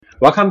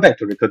Welcome back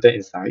to Recruiter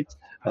Insights.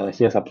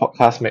 Here's a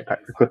podcast made by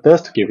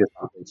recruiters to give you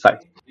some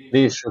insights.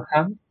 This is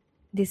Shukam.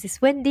 This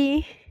is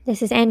Wendy,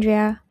 This is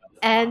Andrea.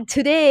 and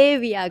today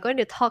we are going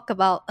to talk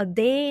about a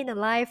day in the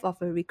life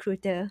of a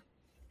recruiter,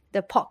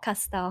 the podcast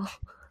style.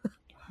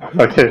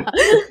 Okay.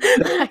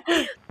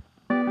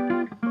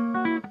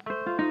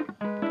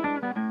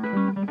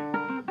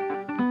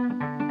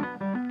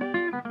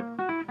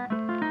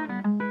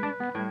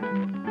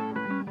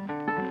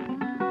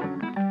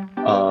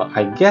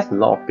 I guess a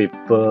lot of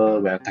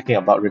people, when talking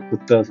about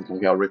recruiters or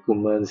talking about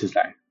recruitment, is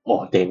like,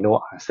 oh, they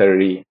know our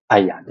salary.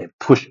 They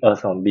push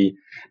us only.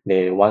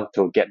 They want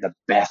to get the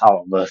best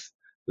out of us,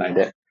 like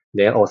that.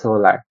 Then also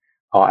like,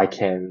 oh, I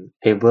can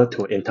able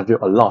to interview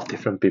a lot of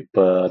different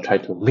people, try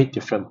to meet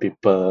different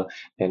people,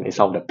 and it's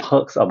some of the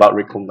perks about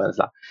recruitment.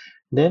 Lah.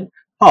 Then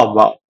how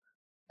about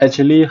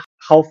actually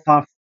how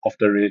far of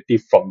the reality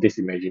from this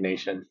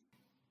imagination?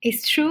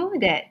 It's true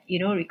that,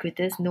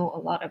 recruiters know a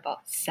lot about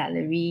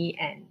salary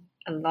and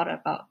a lot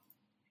about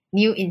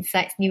new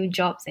insights, new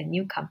jobs, and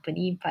new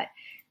company. But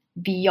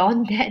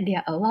beyond that,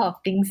 there are a lot of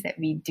things that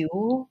we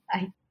do.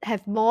 I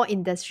have more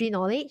industry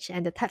knowledge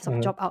and the types of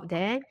Mhm. job out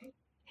there.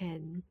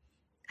 And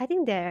I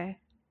think there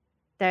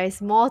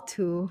is more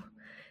to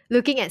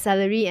looking at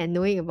salary and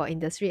knowing about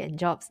industry and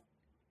jobs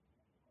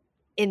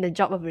in the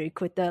job of a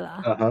recruiter.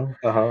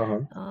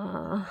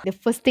 The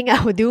first thing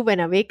I will do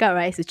when I wake up,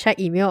 right, is to check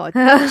email or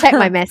check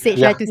my message,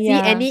 Yeah. right, to see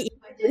Yeah. any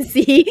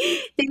emergency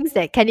things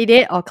that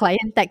candidate or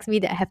client text me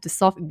that I have to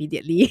solve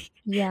immediately.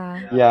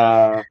 Yeah.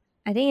 Yeah.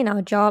 I think in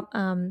our job,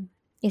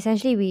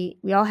 essentially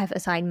we all have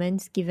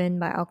assignments given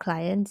by our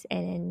clients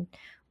and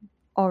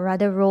or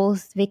rather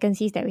roles,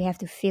 vacancies that we have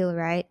to fill,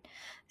 right?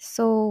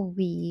 So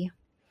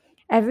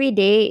every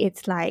day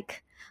it's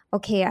like,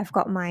 okay, I've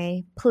got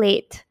my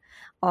plate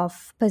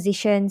of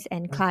positions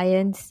and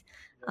clients.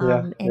 Yeah.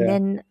 And Yeah.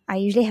 then I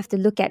usually have to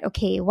look at,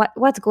 okay,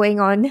 what's going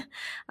on?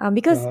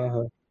 Because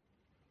Uh-huh.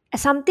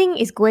 something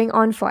is going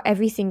on for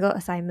every single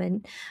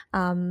assignment.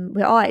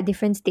 We're all at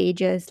different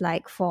stages.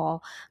 Like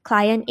for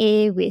client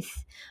A with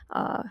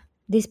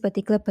this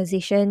particular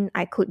position,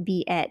 I could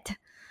be at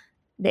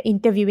the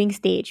interviewing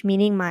stage,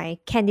 meaning my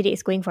candidate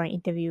is going for an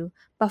interview.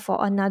 But for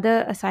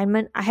another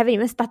assignment, I haven't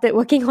even started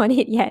working on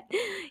it yet,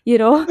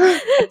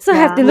 So I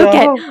have to look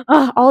at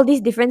all these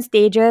different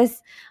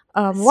stages.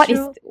 What is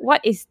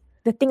true.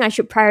 the thing I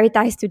should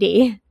prioritize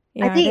today?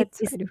 I think that's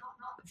it's what I do.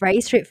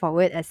 very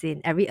straightforward, as in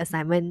every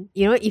assignment.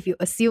 If you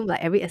assume like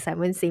every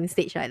assignment same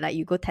stage, right? Like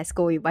you go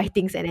Tesco, you buy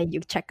things, and then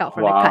you check out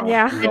from the Wow. cart.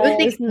 Yeah, I don't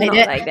think it's it's like not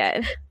that. like that.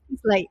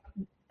 It's like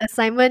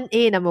assignment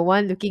A, number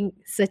one,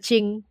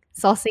 searching,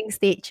 sourcing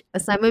stage.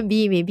 Assignment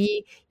B,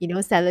 maybe,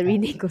 salary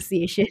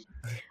negotiation.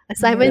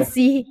 Assignment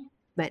C,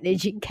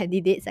 managing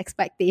candidates'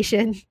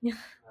 expectation.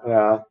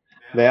 Yeah.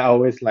 Then I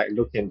always like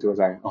look into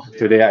like, oh,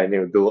 today I need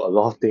to do a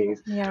lot of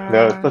things. The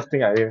Yeah. first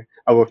thing I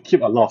will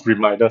keep a lot of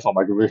reminders on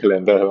my Google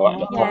Calendar. At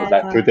the top is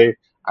like Yeah. today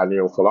I need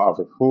to follow up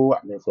with who, I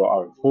need to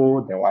follow up with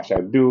who, then what should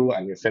I do?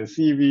 I need to send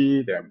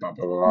CV, then blah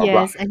blah blah blah.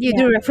 Yes, I need to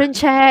do a reference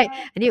check.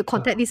 I need to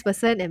contact this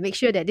person and make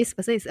sure that this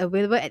person is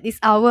available at this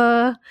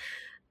hour.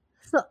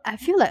 So I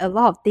feel like a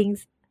lot of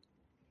things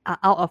are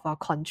out of our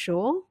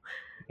control.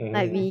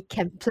 Like Mhm. we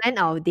can plan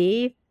our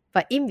day,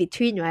 but in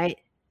between, right,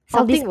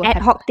 All these something will ad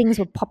happen. hoc things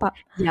will pop up.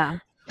 Yeah,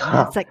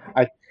 it's like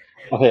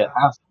Okay,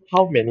 ask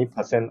how many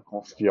percent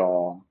of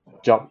your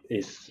job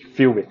is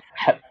filled with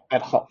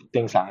ad hoc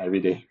things every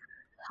day?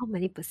 how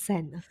many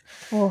percent?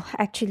 Oh,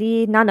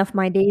 actually, none of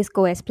my days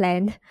go as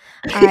planned.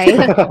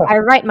 I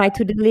write my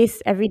to-do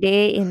list every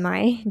day in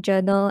my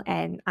journal,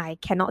 and I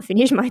cannot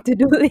finish my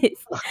to-do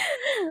list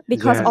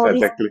because Yes, all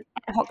these exactly.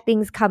 ad hoc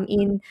things come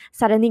in.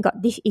 Suddenly,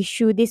 got this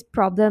issue, this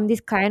problem, this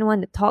client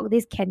want to talk,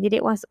 this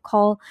candidate wants to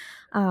call,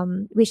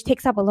 which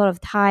takes up a lot of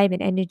time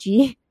and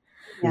energy.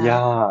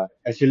 Yeah,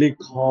 actually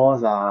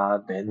calls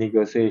the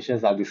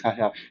negotiations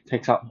discussion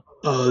takes up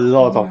a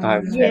lot of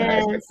time than I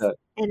Yes. expected.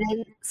 And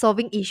then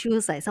solving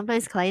issues, like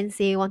sometimes clients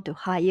say want to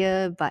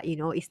hire, but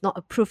it's not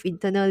approved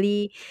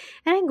internally.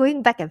 And then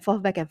going back and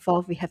forth,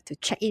 we have to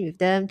check in with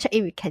them, check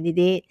in with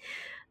candidate.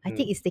 I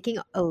think Mm. it's taking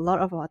a lot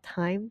of our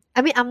time.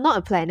 I mean, I'm not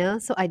a planner,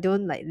 so I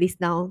don't like list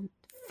down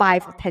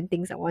 5 or 10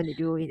 things I want to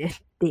do in a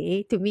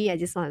day. To me, I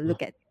just want to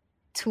look at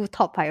 2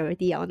 top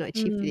priority I want to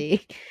achieve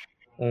today.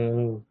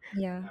 Mm.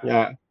 Yeah.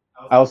 Yeah.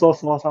 I also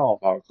saw some of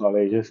our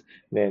colleges,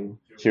 then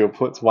she will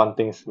put one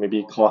thing,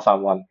 maybe call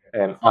someone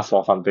and ask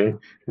for something.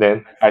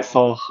 Then I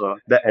saw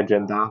that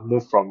agenda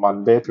move from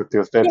Monday to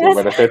Tuesday to Yes,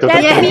 Wednesday to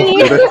that's Thursday to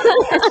me. Friday.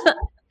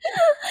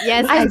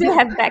 Yes, I I still do.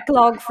 have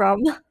backlog from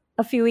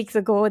a few weeks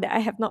ago that I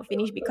have not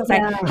finished because I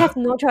have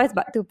no choice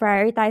but to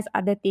prioritize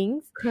other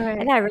things. Correct.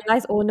 And then I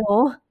realized, oh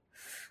no,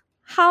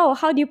 how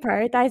do you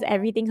prioritize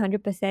everything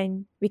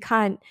 100%? We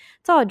can't.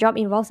 So our job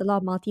involves a lot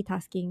of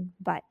multitasking,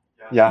 but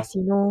Yeah. as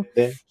you know,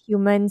 Then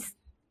humans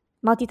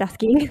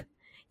multitasking.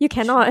 You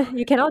cannot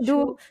True.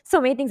 do so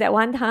many things at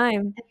one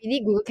time. And we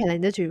need Google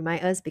Calendar to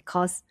remind us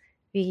because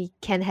we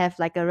can have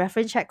like a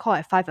reference check call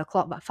at 5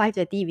 o'clock, but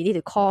 5:30 we need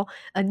to call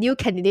a new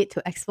candidate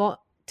to explore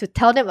to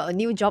tell them about a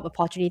new job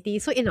opportunity.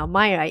 So in our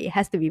mind, right, it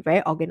has to be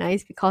very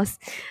organized because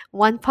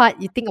one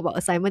part you think about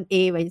assignment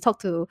A, when you talk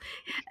to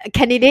a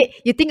candidate,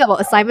 you think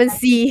about assignment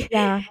C.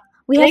 Yeah.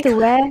 We And have then, to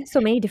wear so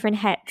many different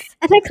hats.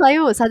 and then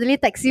client will suddenly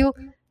text you,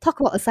 talk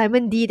about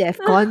assignment D that have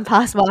gone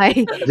past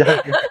by.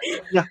 Yeah,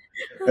 yeah,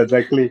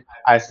 exactly.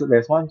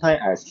 There's one time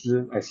I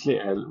sleep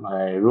at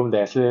my room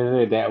there,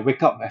 then I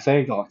wake up, I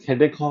suddenly got a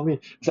candidate call me.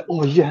 It's like,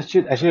 oh yeah,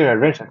 actually I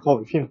arranged a call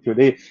with him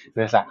today.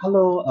 Then it's like,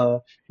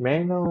 hello, may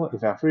I know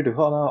if you're free to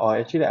call now, or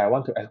actually I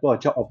want to explore a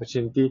job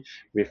opportunity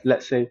with,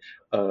 let's say,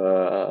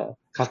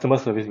 customer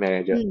service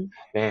manager. Mm.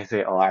 Then I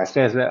say, oh, I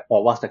explain as well,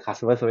 oh, what's the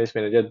customer service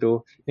manager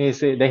do? Then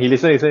he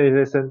listen.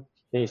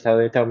 Then he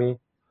suddenly tell me,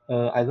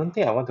 I don't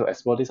think I want to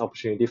explore this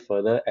opportunity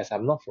further as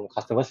I'm not from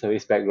customer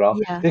service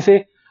background. Yeah. They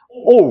say,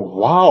 oh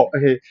wow,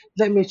 okay,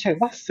 let me check.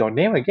 What's your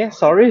name again?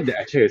 Sorry,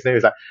 actually his name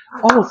is like,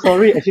 oh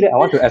sorry, actually I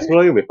want to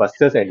explore you with a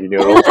sales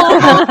engineer role.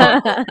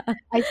 I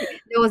see.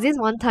 There was this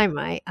one time,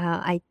 right?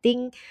 I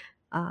think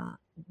uh,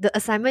 the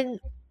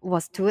assignment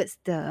was towards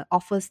the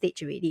offer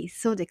stage already.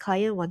 So the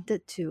client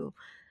wanted to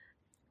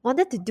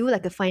do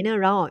like a final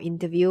round of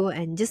interview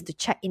and just to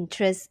check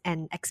interest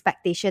and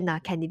expectation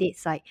candidate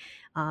side,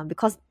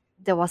 because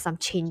there was some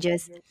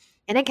changes,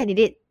 and then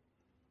candidate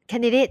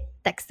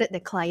texted the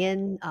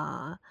client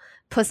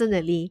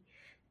personally,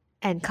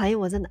 and client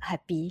wasn't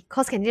happy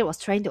because candidate was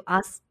trying to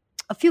ask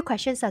a few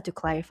questions to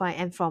clarify,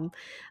 and from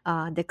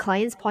the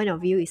client's point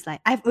of view, it's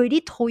like, I've already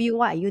told you,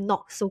 why are you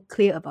not so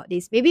clear about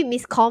this? Maybe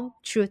miscom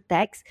through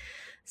text.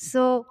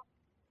 So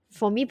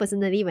for me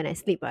personally, when I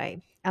sleep,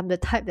 right, I'm the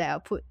type that I'll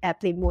put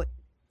airplane mode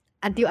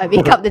until I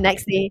wake up the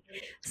next day.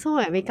 So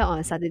I wake up on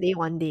a Saturday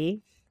one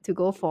day to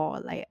go for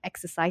like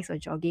exercise or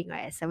jogging,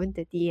 right, at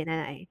 7:30, and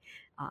then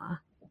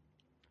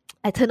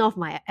I turn off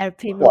my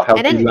airplane What mode,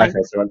 and healthy then life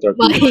at 7:30.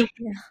 my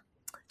Yeah.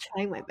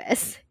 trying my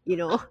best,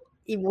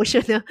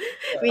 emotional.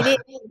 We need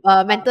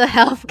mental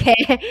health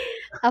care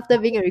after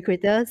being a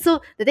recruiter.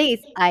 So the thing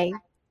is,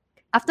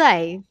 after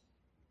I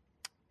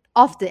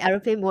off the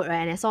aeroplane mode,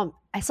 right, and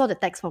I saw the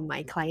text from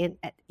my client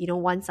at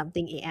 1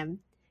 something a.m.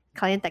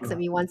 Client texted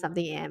me 1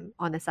 something a.m.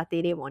 on a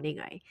Saturday morning,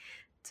 right,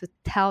 to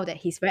tell that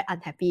he's very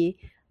unhappy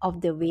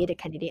of the way the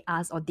candidate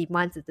asks or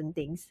demands certain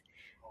things.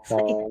 So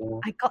Oh,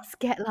 I got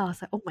scared lah. I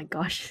was like, oh my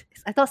gosh.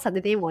 I thought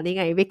Saturday morning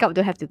I wake up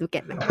don't have to look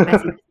at my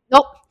messages.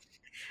 Nope.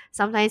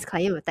 Sometimes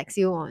client will text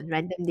you on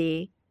random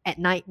day at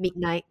night,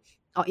 midnight,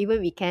 or even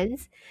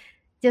weekends,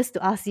 just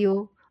to ask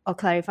you or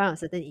clarify on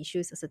certain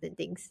issues or certain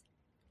things.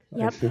 I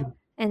Yep. see.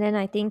 And then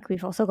I think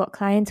we've also got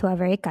clients who are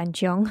very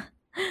kanchiong,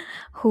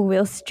 who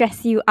will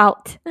stress you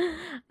out.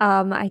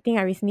 I think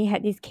I recently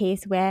had this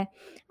case where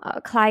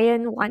a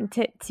client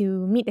wanted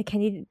to meet the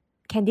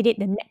candidate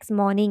the next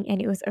morning,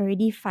 and it was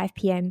already 5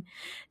 p.m.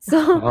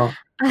 So Uh-huh.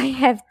 I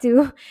have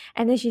to,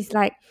 and then she's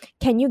like,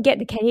 can you get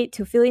the candidate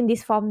to fill in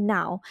this form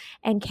now?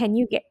 And can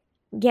you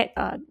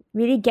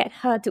really get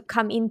her to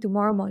come in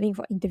tomorrow morning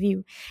for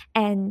interview?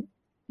 And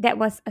that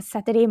was a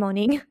Saturday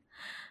morning.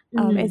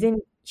 As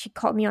in, she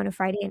called me on a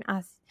Friday and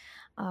asked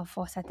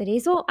for Saturday.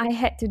 So I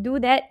had to do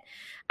that.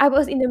 I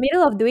was in the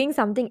middle of doing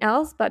something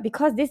else, but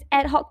because this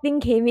ad hoc thing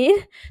came in,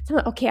 so I'm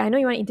like, okay, I know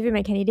you want to interview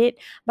my candidate,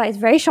 but it's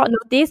very short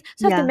notice.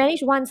 So I have to Yeah.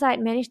 manage one side,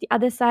 manage the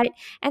other side.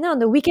 And then on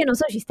the weekend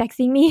also, she's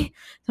texting me.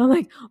 So I'm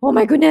like, oh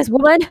my goodness,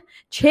 woman,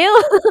 chill.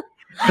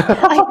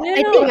 I, You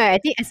I know? think right, I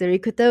think as a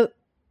recruiter,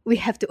 we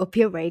have to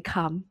appear very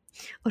calm.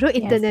 Although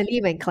Yes. internally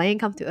when client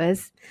come to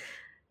us,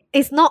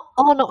 it's not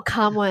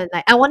calm one.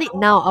 Like, I want it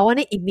now, I want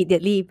it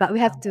immediately, but we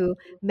have to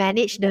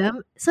manage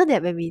them so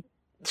that when we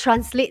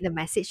translate the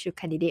message to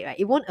candidate, right,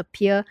 it won't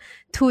appear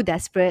too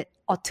desperate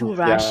or too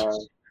rushed.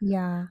 Yeah,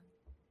 Yeah.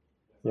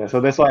 yeah.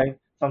 So that's why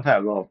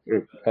sometimes a lot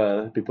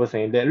of people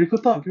saying that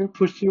recruiter are very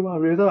pushy,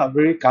 recruiter are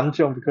very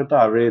kanchiong, recruiter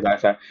are very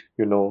like,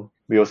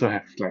 we also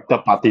have like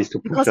third parties to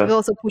push Because we us,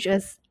 also push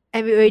us,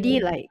 and we already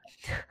like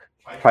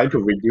trying to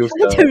reduce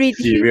try to the reduce.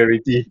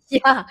 severity.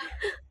 Yeah.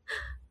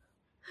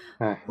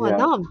 Well, Yeah,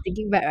 now I'm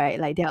thinking back, right?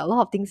 Like, there are a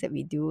lot of things that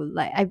we do.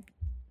 Like, I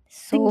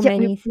So think, yeah, we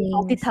many things.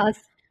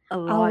 multitask a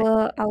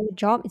lot. Our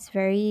job is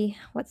very,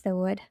 what's the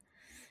word?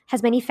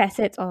 Has many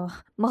facets or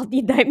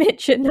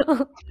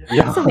multi-dimensional.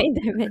 yeah. So many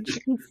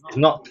dimensions. It's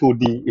not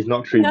 2D, it's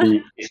not Yeah.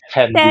 3D, it's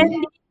 10D.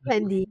 Then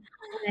Wendy,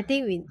 and I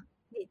think we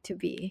need to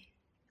be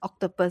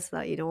octopus,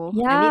 I need to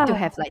yeah.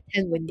 have like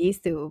 10 Wendy's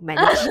to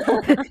manage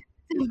to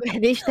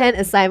manage 10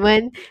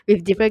 assignment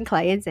with different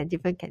clients and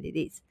different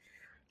candidates.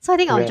 So I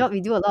think our Yeah. job,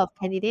 we do a lot of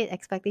candidate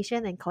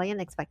expectation and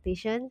client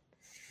expectation.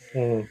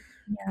 Mm.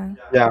 Yeah.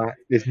 Yeah,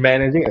 it's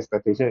managing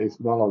expectation is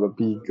one of the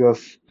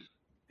biggest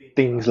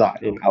things lah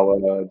in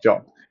our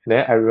job.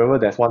 Then I remember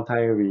there's one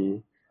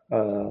time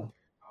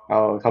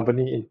our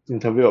company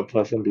interviewed a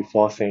person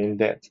before saying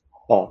that,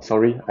 oh,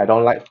 sorry, I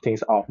don't like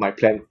things out of my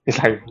plan. It's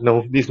like,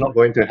 no, this is not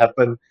going to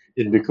happen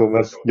in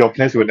recruitment. Your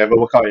plans will never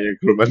work out in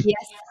recruitment.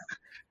 Yes,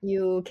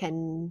 you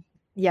can,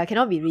 yeah,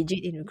 cannot be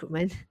rigid in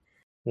recruitment.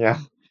 Yeah,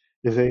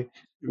 you see,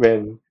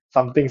 when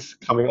something's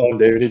coming on,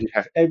 they really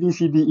have A, B,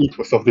 C, D, E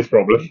to solve this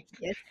problem.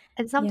 Yes.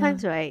 And Yeah.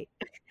 sometimes, right,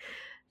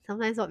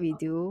 sometimes what we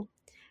do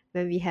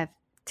when we have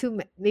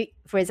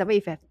for example,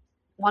 if you have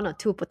one or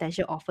two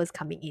potential offers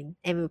coming in,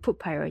 and we'll put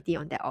priority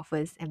on their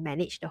offers and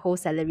manage the whole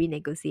salary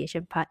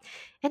negotiation part,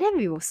 and then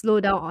we will slow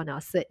down on our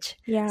search.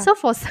 Yeah. So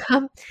for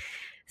some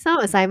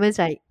assignments,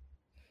 right,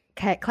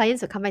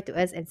 clients will come back to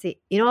us and say,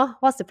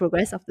 what's the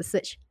progress of the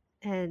search?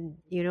 And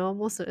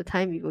most of the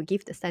time we will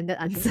give the standard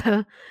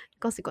answer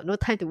because we got no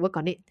time to work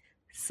on it.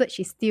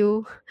 Search is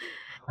still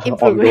in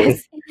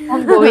progress,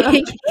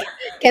 ongoing.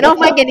 Cannot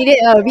find candidate,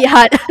 a bit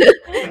hard.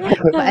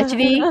 But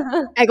actually,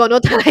 I got no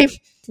time.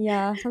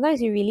 Yeah,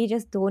 sometimes you really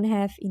just don't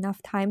have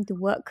enough time to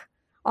work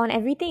on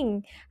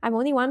everything. I'm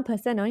only one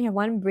person, I only have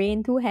one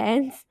brain, two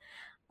hands.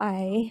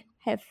 I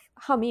have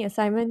how many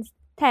assignments?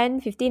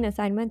 10, 15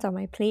 assignments on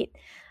my plate.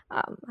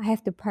 I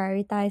have to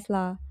prioritize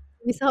lah.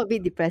 We sound a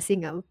bit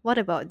depressing. What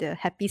about the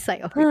happy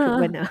side of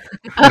recruitment?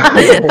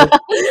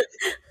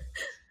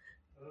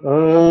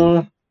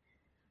 Uh,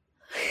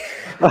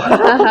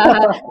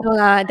 No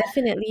lah,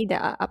 definitely there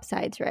are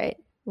upsides, right?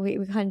 We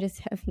can't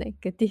just have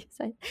negative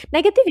side.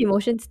 Negative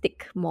emotions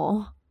stick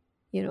more,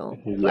 But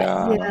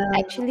yeah.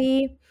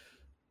 actually,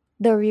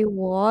 the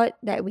reward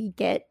that we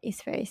get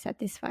is very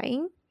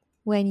satisfying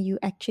when you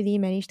actually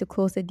manage to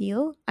close a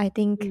deal. I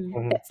think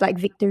Mhm. that's like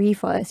victory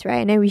for us,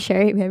 right? And then we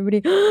share it with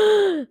everybody.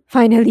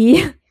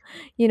 Finally,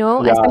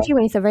 Yeah. especially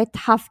when it's a very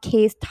tough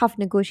case, tough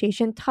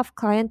negotiation, tough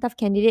client, tough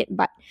candidate,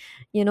 but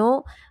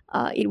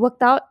it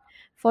worked out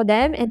for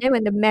them. And then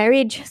when the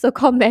marriage,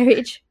 so-called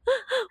marriage,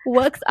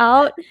 works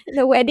out,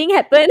 the wedding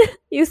happened,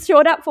 you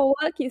showed up for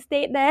work, you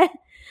stayed there.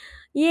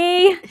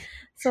 Yay!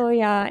 So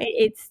yeah,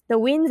 it's the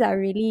wins are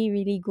really,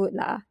 really good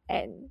lah,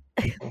 and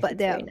But it's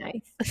there, very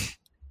nice.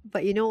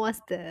 but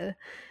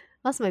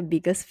what's my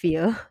biggest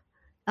fear?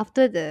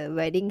 After the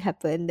wedding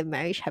happened, the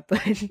marriage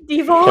happened. Cannot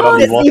Divorce.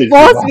 The divorce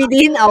divorce it.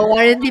 within our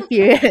warranty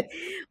period.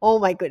 Oh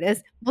my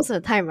goodness. Most of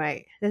the time,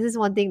 right? This is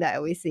one thing that I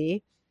always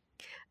say.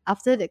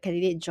 After the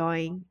candidate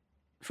join,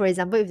 for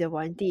example, if the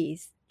warranty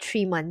is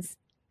 3 months,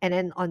 and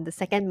then on the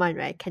second month,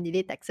 right,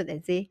 candidate texted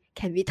and say,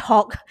 "Can we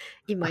talk?"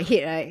 In my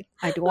head, right,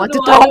 I don't want to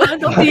No, I talk. don't want to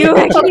talk to you.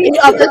 Actually, It's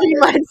after 3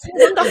 months.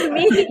 don't talk to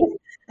me.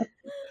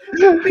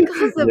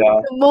 Because Yeah.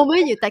 the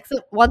moment you text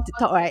want to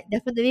talk, right,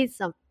 definitely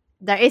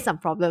there is some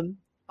problem,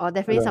 or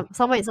definitely Yeah.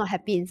 someone is not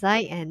happy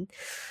inside, and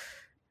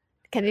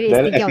candidate is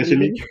Then thinking of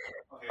especially, leaving.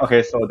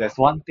 okay, so there's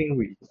one thing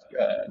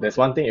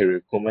in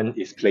recruitment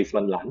is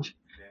placement lunch.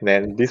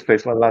 Then this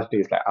placement lunch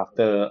is like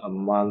after a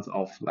month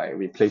of like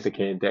we place a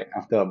candidate,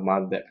 after a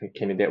month that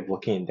candidate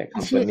working in that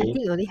Actually, I company.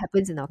 think it only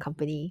happens in our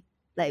company.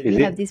 Like Is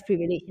we have it? this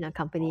privilege in our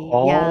company.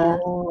 Yeah,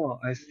 Oh,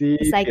 I see.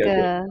 it's like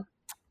Okay.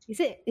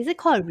 is it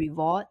called a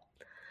reward?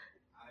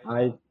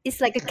 I It's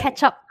like a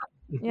catch up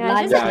Yeah, it's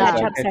lunch just a yeah, it's lah,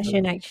 catch like up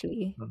session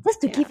actually. just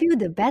to Yeah. give you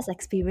the best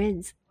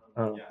experience.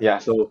 yeah,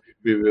 so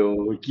we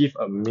will give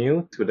a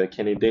meal to the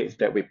candidates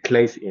that we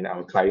place in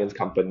our client's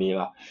company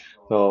lah.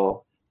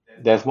 So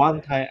there's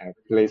one time I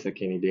placed a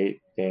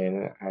candidate,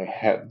 and I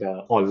had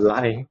the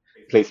online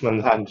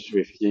placement lunch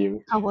with him,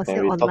 How was and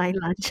your we talked. online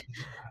lunch?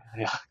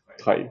 Yeah,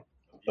 quite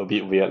a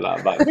bit weird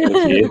lah, but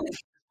okay.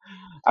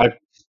 I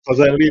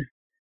personally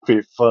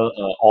prefer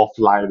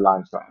offline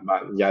lunch lah,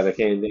 but yeah, the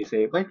candidate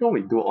say, why don't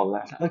we do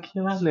online? I said, okay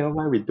lah, never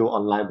mind, we do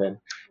online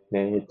then.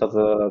 Then he talk,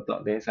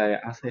 then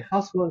I asked, hey,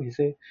 how's work? He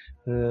say,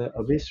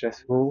 a bit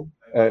stressful,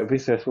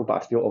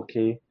 but still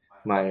okay.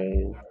 My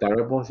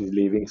direct boss is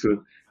leaving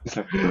soon. It's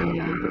like,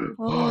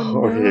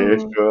 Oh okay,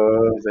 no.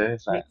 sure. Then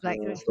it's like, Red flag,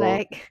 red so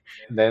flag.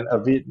 then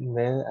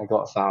I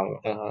got some,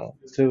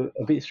 still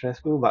a bit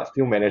stressful, but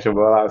still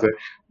manageable lah. So,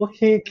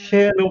 okay,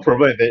 okay, no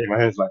problem. And then in my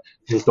head, it's like,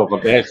 just over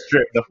there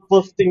straight. The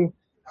first thing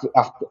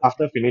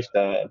after finish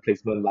the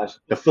placement lunch,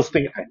 the first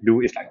thing I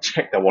do is like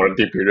check the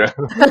warranty period.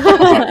 It's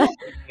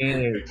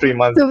like, 3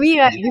 months. To me,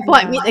 right, before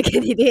I meet Yeah. the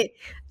candidate,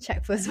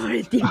 check first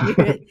warranty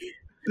period.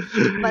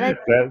 But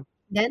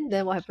then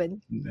what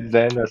happened?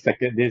 Then the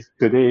second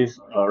today is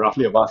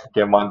roughly about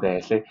second month.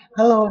 They say,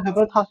 hello,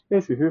 haven't touched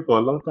base with you for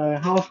a long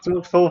time. How's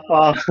work so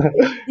far?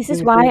 This Then is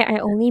he why say, I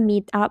only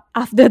meet up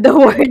after the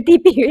warranty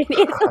period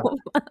is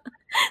over.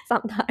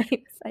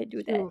 Sometimes I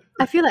do that.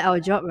 I feel like our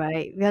job,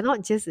 right? We are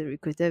not just a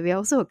recruiter, we are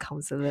also a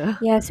counselor.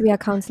 Yes, we are We are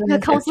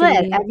counselors counselor at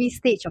actually. every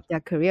stage of their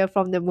career,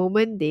 from the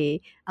moment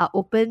they are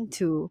open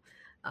to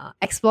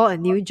explore a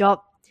new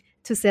job,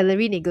 to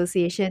salary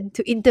negotiation,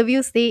 to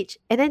interview stage,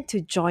 and then to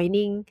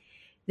joining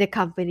the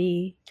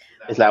company.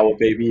 it's like our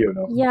baby, you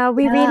know. Yeah,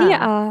 we really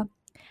Yeah. are.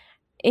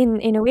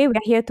 In a way, we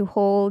are here to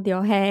hold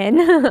your hand.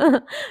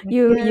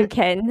 you Yeah,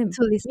 can.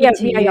 to listen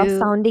to We are your you.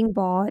 sounding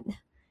board.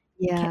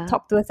 You can Yeah.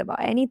 talk to us about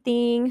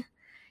anything,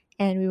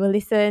 and we will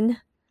listen,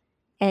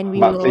 and we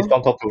But please will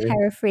don't talk to me.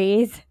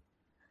 paraphrase.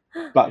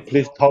 But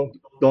please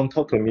don't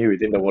talk to me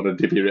within the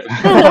warranty period.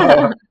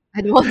 I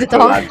don't want to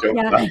No lah, talk. jokes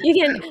Yeah, lah. you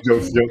can.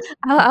 Jokes.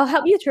 I'll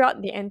help you throughout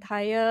the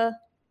entire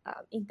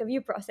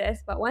interview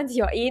process. But once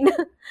you're in,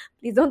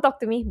 please don't talk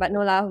to me. But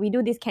no lah, we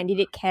do this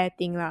candidate care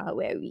thing lah,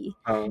 where we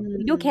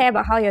do care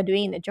about how you're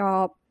doing in the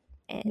job,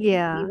 and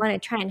Yeah. we want to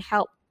try and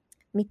help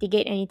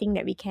mitigate anything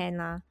that we can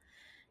lah.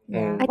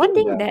 Yeah, Mm, one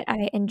thing yeah. that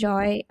I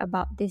enjoy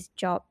about this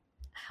job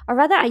or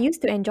rather, I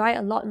used to enjoy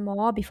a lot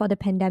more before the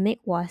pandemic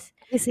was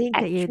You're saying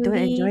that you don't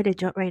enjoy actually the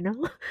job right now?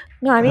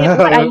 no, I mean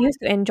what I used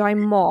to enjoy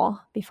more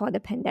before the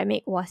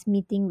pandemic was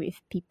meeting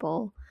with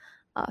people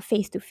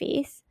face to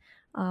face.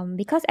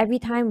 Because every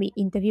time we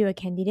interview a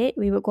candidate,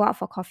 we would go out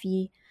for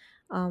coffee.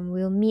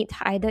 We'll meet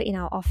either in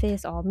our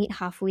office or meet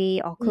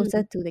halfway or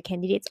closer to the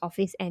candidate's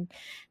office, and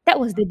that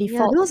was the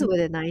Yeah, default. those were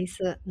the nice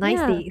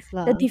Yeah, days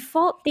the lah.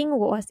 default thing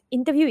was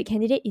interview with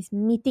candidate is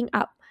meeting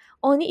up.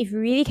 Only if we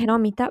really cannot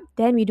meet up,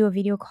 then we do a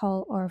video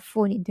call or a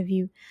phone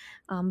interview.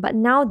 But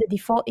now the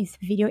default is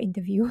video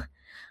interview.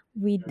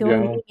 We don't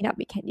Yeah. really meet up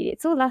with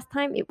candidates. So last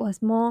time it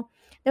was more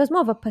there was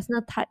more of a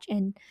personal touch,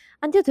 and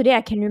until today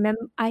I can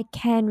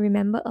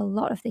remember a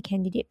lot of the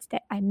candidates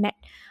that I met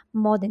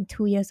more than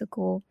 2 years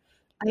ago.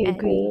 I And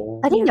agree.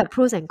 Oh. I think yeah, there are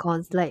pros and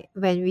cons. Like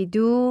when we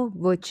do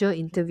virtual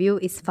interview,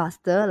 it's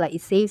faster. Like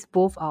it saves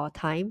both our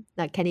time,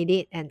 like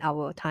candidate and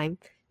our time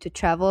to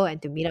travel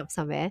and to meet up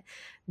somewhere.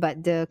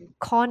 But the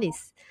con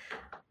is,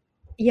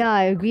 yeah,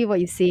 I agree what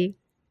you say.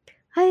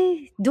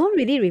 I don't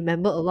really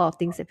remember a lot of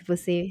things that people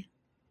say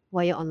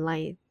while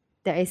online.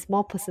 There is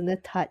more personal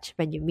touch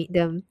when you meet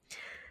them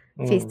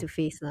face to Mm.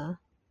 face lah.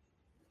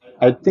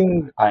 I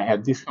think I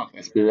had this kind of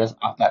experience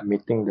after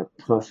meeting the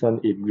person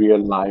in real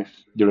life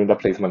during the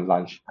placement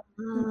lunch.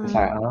 It's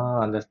like,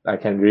 Ah, I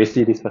can really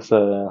see this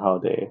person, how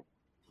they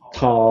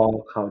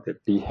talk, how they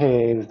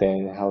behave,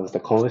 then how the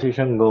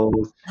conversation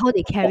goes. how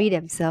they O- carry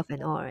themselves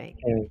and all, right?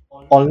 and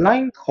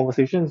online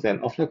conversations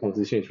and offline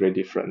conversation is very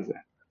different.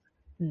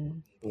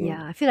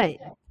 Yeah, Mm. I feel like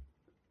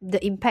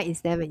the impact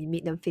is there when you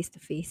meet them face to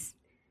face.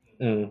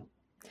 Mm.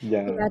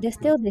 Yeah. yeah, there's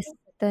still this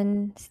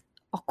certain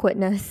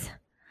awkwardness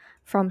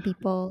from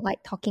people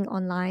like talking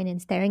online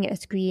and staring at a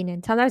screen,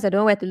 and sometimes I don't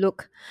know where to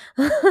look.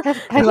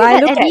 Have Do you I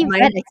had look at any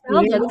bad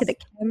myself? Do I look at experience? the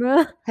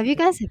camera? Have you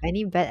guys have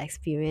any bad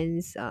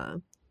experience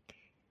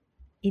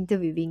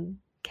interviewing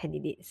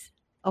candidates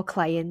or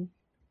client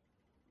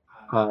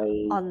I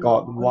on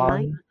got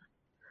online? one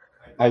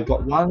I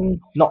got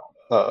one not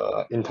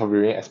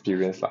interviewing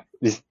experience like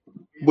this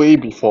way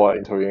before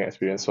interviewing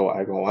experience. So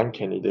I got one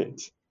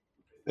candidate.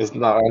 It's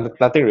not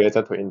nothing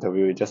related to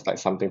interview. It's just like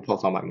something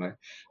pops on my mind.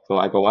 So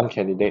I got one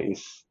candidate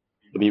is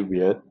a bit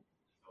weird.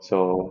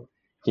 So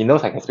he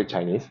knows I can speak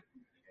Chinese.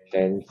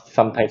 Then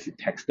sometimes he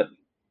texted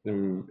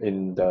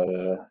in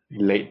the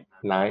late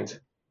night.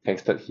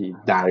 Texted his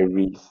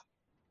diaries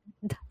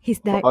His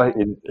or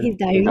in his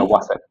in the diary,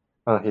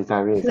 WhatsApp. His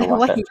diary is a like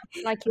what WhatsApp. he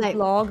Like his like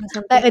vlog or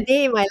like something? a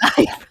day in my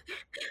life.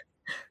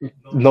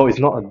 No, it's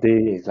not a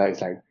day. It's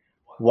like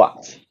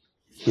what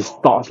his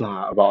thoughts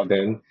lah about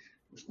them.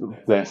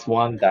 There's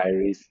one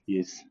diaries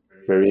is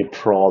very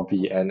pro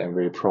BN and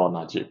very pro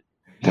Najib.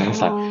 Then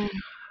it's like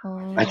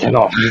Oh, I Oh,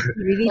 cannot. he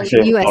really so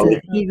treat Okay, you as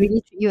sorry. he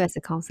really treat you as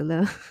a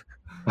counselor.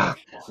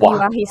 so you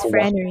Wow, are his too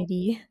much. friend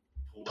already.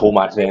 Too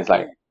much. Then it's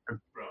like,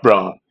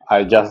 bruh,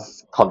 I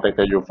just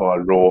contacted you for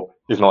a role.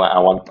 It's not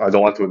like I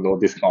don't want to know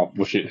this kind of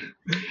bullshit.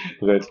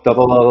 It's talk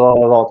a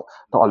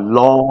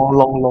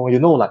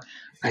long. Like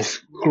I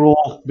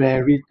scroll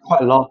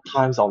quite a lot of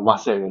times on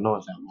WhatsApp.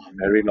 It's like wow,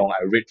 very long.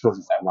 I read through.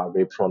 It's like wow,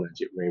 very pro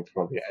legit, very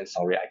pro. And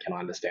sorry, I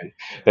cannot understand.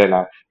 Then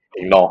I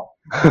ignore.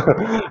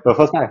 The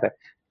first time I said,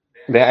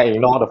 then I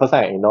ignore. The first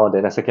time I ignore.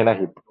 Then the second time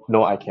he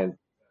know I can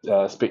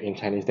speak in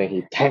Chinese. Then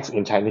he texts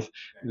in Chinese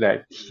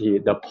like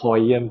the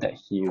poem that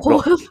he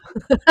wrote. Poem.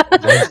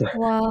 Then it's like,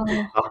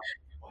 Wow. huh?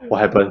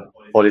 What happened?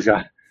 All this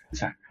guy.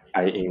 It's like,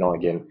 I ignore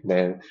again.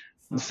 Then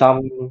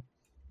some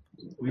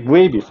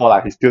way before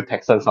like he still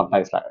texted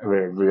sometimes like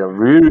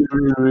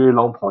really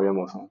long poem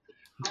also.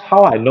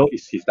 How I know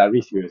it's his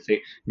diaries, he will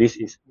say this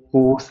is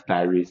whose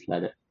diaries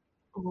like that.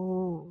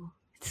 Oh,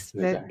 it's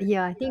It's very, like,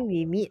 yeah. I think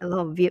we meet a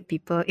lot of weird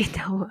people in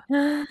our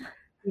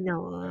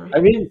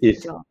I mean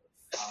it's job.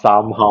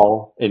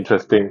 somehow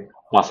interesting,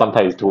 but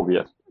sometimes it's too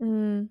weird.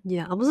 Mm.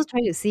 Yeah, I'm also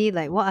trying to see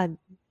like what are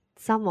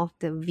some of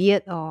the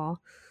weird or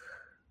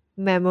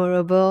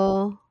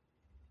memorable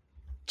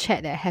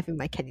chat that I have with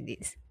my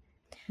candidates.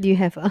 Do you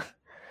have a?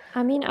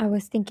 I mean, I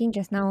was thinking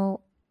just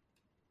now,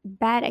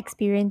 bad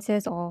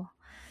experiences or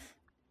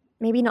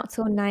maybe not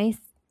so nice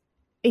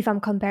if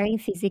I'm comparing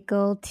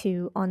physical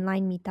to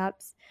online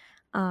meetups.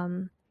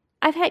 Um,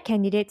 I've had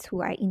candidates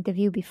who I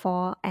interviewed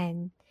before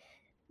and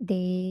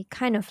they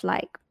kind of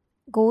like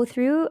go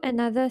through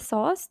another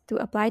source to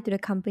apply to the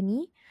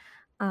company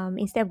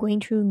instead of going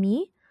through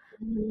me.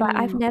 But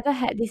I've Mm, never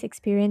had this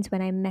experience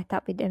when I met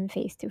up with them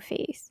face to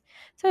face.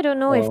 So I don't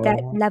know if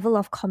that Uh, level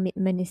of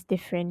commitment is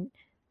different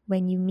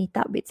when you meet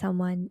up with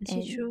someone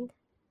actually and true.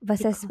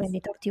 versus when Because they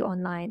talk to you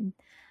online.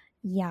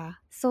 Yeah.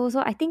 So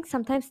I think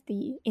sometimes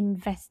the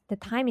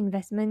time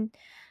investment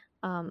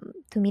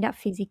to meet up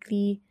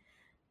physically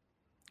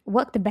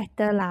worked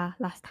better lah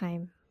last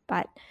time.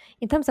 But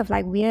in terms of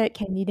like weird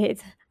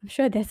candidates, I'm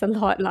sure there's a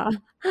lot lah.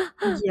 I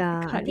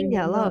yeah, I can't think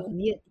there are a lot remember of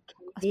weird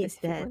a candidates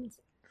specific that ones.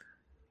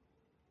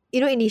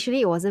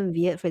 initially it wasn't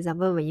weird. For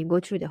example, when you go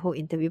through the whole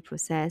interview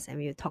process and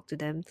when you talk to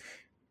them,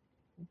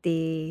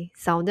 they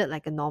sounded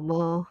like a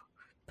normal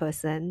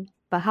person.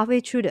 But halfway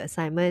through the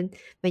assignment,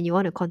 when you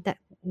want to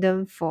contact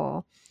them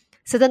for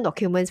certain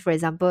documents, for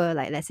example,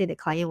 like let's say the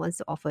client wants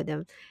to offer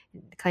them,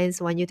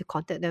 clients want you to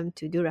contact them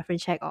to do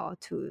reference check or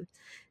to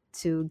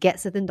get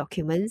certain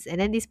documents, and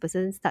then this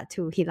person start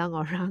to hilang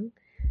orang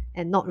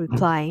and not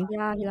reply.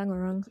 Yeah, hilang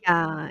orang.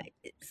 Yeah,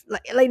 it's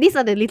like these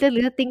are the little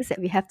things that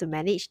we have to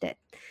manage that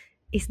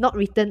is not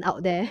written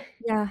out there.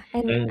 Yeah,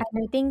 Mm. and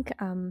I think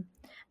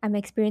I'm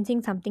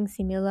experiencing something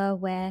similar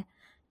where,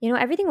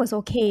 everything was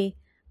okay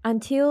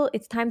until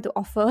it's time to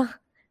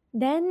offer.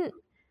 Then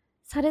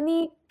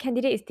suddenly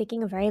candidate is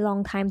taking a very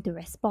long time to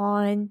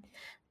respond,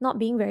 not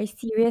being very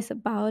serious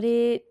about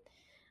it,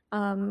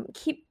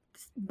 keep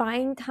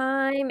buying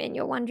time, and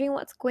you're wondering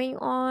what's going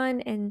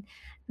on, and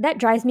that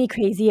drives me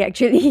crazy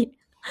actually.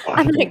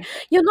 I'm like,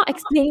 you're not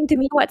explaining to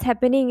me what's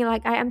happening.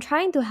 Like, I'm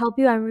trying to help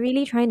you. I'm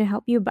really trying to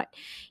help you, but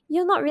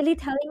you're not really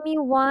telling me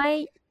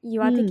why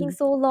you are taking Mm.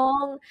 so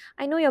long.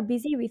 I know you're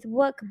busy with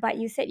work,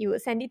 but you said you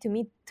would send it to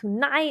me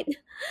tonight.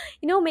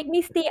 Make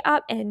me stay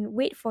up and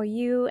wait for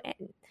you,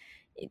 and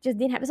it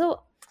just didn't happen.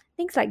 So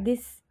things like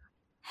this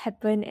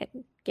happen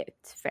and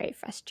gets very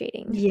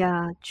frustrating.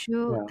 Yeah,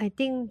 true. Yeah. I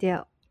think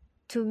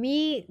to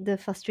me, the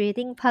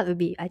frustrating part would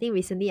be, I think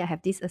recently I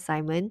have this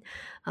assignment.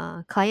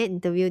 Client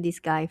interviewed this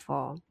guy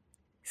for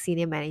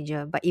senior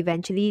manager, but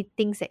eventually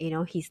thinks that,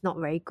 he's not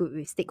very good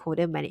with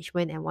stakeholder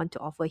management and want to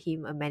offer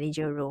him a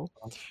manager role.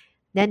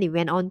 Then they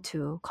went on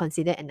to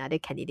consider another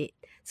candidate.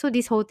 So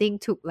this whole thing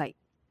took like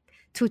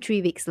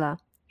 2-3 weeks lah.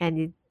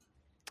 And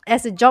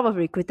as a job of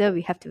recruiter,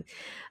 we have to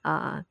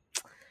uh,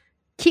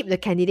 keep the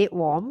candidate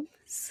warm.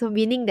 So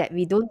meaning that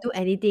we don't do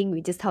anything,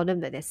 we just tell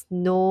them that there's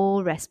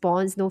no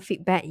response, no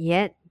feedback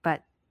yet,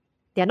 but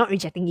they're not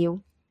rejecting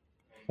you.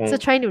 So Mm.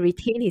 trying to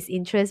retain his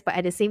interest, but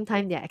at the same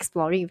time, they're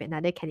exploring with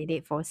another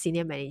candidate for a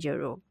senior manager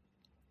role.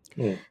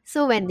 Mm.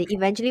 So when they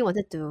eventually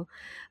wanted to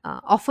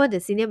offer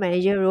the senior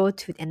manager role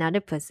to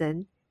another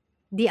person,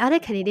 the other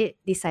candidate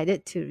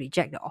decided to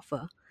reject the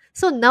offer.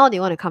 So now they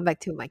want to come back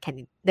to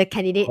the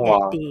candidate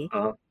that Wow. they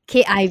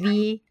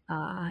KIV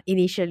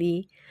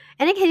initially.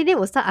 And then candidate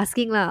will start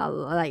asking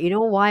like,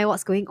 why,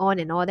 what's going on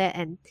and all that.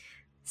 And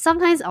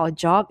sometimes our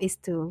job is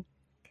to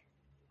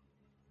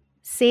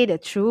say the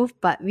truth,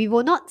 but we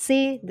will not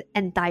say the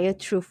entire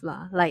truth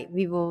lah. Like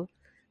we will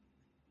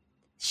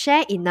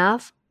share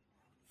enough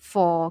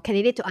for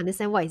candidate to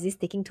understand why is this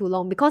taking too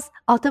long, because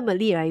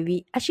ultimately, right,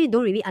 we actually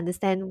don't really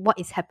understand what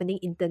is happening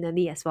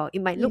internally as well.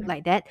 It might look Yeah.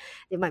 like that,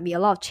 there might be a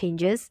lot of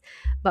changes,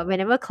 but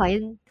whenever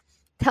client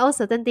tells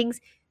certain things,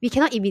 we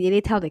cannot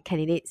immediately tell the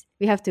candidates.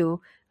 We have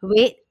to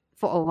wait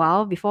for a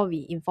while before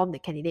we inform the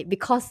candidate,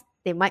 because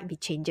there might be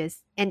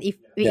changes, and if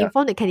we Yeah.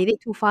 inform the candidate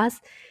too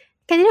fast,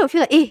 candidate will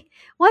feel like,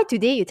 why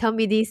today you tell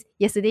me this,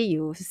 yesterday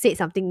you said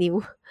something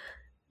new.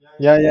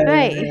 Yeah. Yeah. Yeah.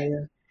 Right, Yeah.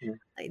 Yeah. Mm.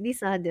 like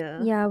these are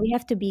the Yeah, we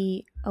have to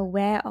be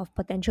aware of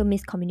potential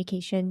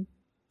miscommunication.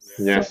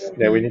 Yes. So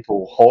Then we need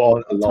to hold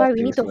on a that's lot why of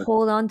we need things to first.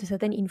 hold on to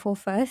certain info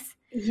first.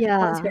 Once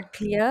yeah. we're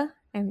clear,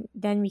 and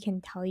then we can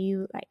tell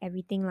you like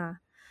everything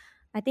lah.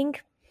 I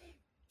think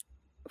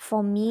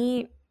for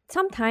me,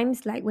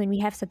 sometimes like when we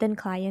have certain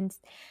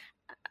clients,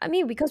 I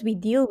mean, because we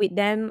deal with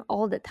them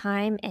all the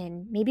time,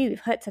 and maybe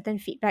we've heard certain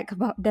feedback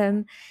about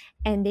them,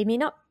 and they may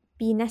not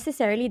be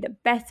necessarily the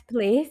best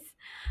place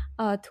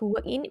to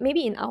work in,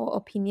 maybe in our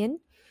opinion,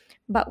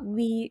 but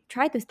we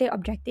try to stay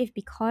objective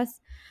because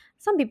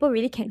some people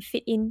really can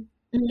fit in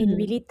Mm.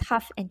 really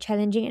tough and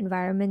challenging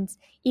environments,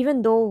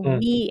 even though Mm.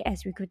 we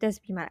as recruiters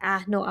be like,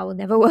 no, I will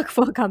never work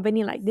for a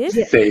company like this.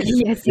 Yeah. Same.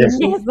 Yes, Yes.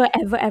 Never,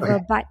 ever, ever.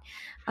 But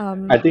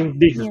I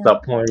think this is yeah, the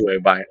point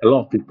whereby a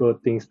lot of people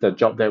thinks the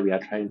job that we are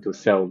trying to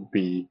sell,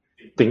 we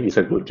think is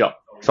a good job.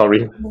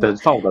 Sorry, yeah.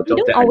 some of the We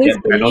jobs don't that I always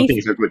get, I don't believe think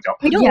it's a good job.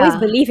 we don't always Yeah,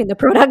 believe in the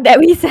product that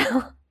we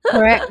sell.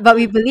 correct. But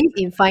we believe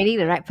in finding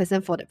the right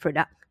person for the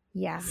product.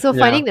 Yeah, So Yeah.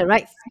 finding the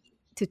right fit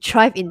to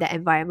thrive in that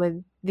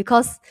environment,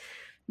 because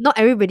not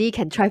everybody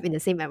can thrive in the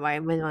same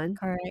environment one.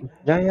 correct.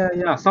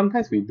 Yeah.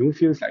 Sometimes we do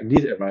feel like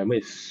this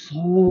environment is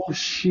so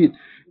shit.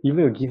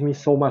 Even you give me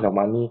so much of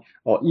money,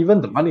 or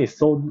even the money is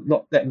so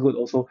not that good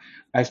also,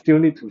 I still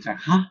need to say,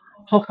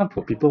 how come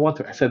people want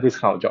to accept this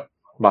kind of job?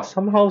 But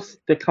somehow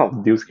that kind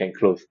of deals can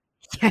close.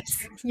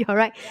 Yes, you're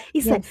right.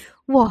 It's like, Yes,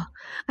 wow,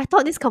 I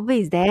thought this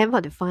company is damn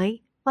hard to find,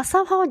 but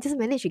somehow I just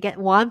managed to get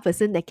one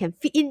person that can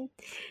fit in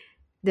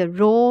the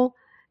role,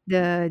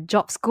 the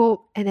job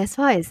scope, and as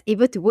far as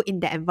able to work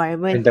in that And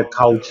environment. the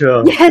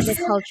culture. the Yes,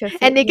 culture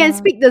fit. and they can Yeah,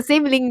 speak the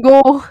same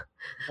lingo.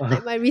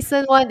 Like my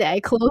recent one that I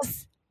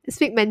closed,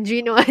 speak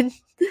Mandarin one.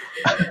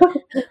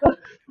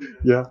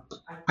 Yeah.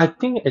 I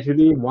think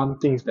actually one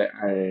thing that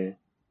I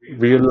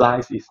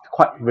realize is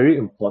quite very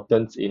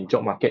important in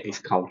job market is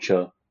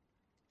culture.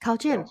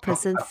 Culture and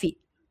person fit,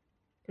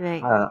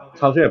 right?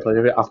 Culture and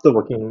person fit. After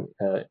working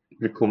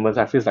recruitment,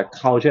 I feel like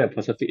culture and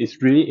person fit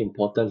is really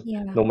important.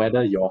 yeah, No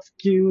matter your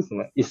skills,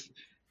 it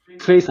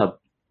plays a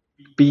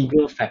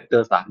bigger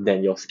factors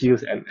than your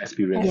skills and that's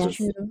experiences.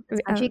 true. Yes,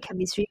 especially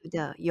chemistry with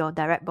your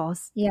direct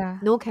boss. Yeah,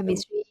 No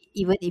chemistry,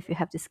 even if you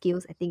have the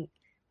skills, I think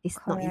it's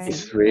not correct. easy.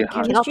 It's really And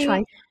hard. Cannot chemistry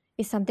try.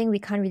 is something we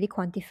can't really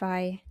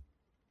quantify.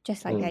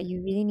 Just like that, Mm.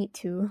 you really need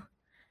to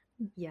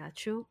Yeah,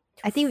 true.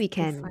 I think we to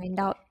can. find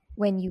out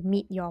when you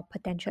meet your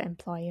potential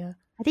employer.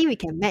 I think we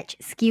can match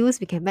skills.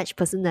 We can match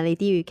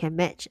personality. We can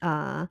match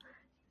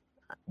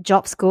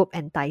job scope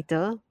and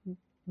title.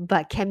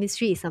 But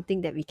chemistry is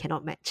something that we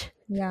cannot match.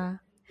 Yeah.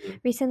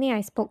 Recently,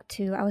 I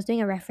was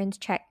doing a reference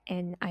check,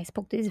 and I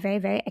spoke to this very,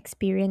 very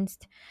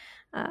experienced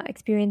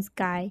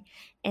guy,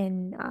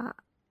 and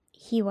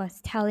he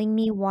was telling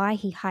me why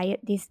he hired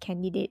this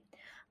candidate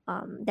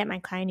that my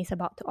client is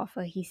about to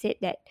offer. He said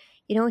that,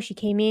 she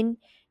came in,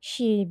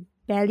 she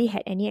barely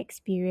had any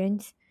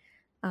experience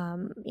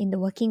in the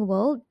working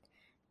world,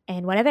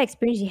 and whatever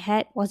experience she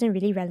had wasn't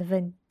really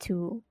relevant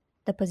to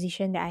the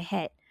position that I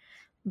had.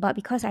 But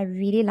because I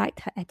really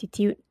liked her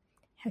attitude,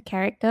 her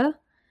character,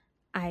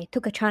 I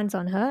took a chance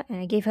on her and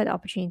I gave her the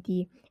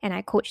opportunity and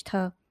I coached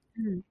her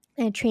Mm.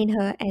 and trained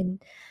her, and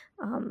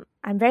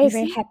I'm very, You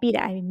very see, happy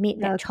that I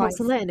made that a choice.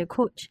 counselor and a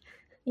coach.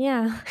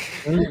 Yeah.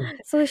 Mm.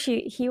 So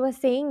he was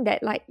saying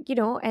that, like,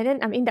 and then,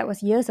 I mean, that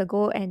was years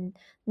ago, and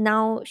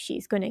now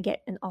she's going to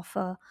get an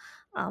offer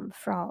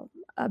from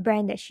a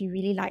brand that she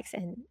really likes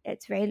and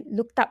it's very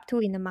looked up to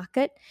in the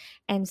market.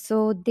 And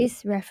so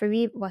this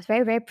referee was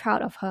very, very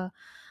proud of her,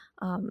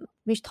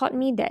 which taught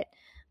me that,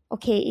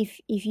 okay,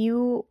 if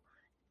you're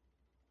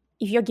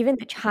given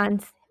the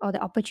chance or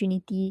the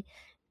opportunity,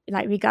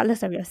 like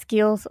regardless of your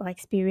skills or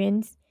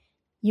experience,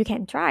 you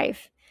can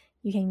thrive.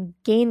 You can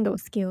gain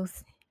those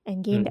skills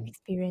and gain the Mm.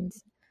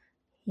 experience.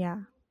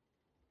 Yeah.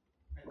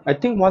 I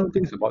think one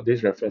thing about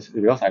this reference is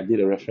because I did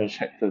a reference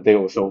check today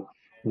also.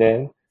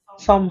 Then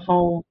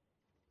somehow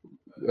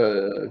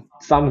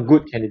some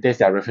good candidates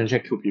their reference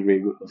check could be very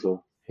good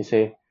also. He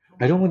say,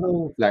 I don't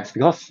know, like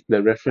because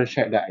the reference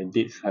check that I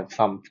did have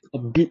some a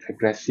bit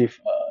aggressive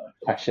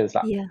questions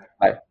lah. Yeah.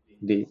 Like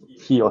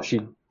he or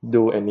she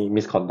do any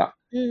misconduct?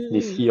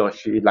 Does Mm. he or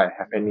she like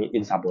have any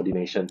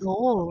insubordination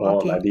Oh, or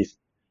okay. like this?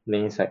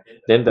 Then it's like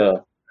then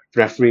the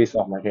referees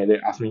of my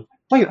candidate asked me,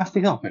 why you ask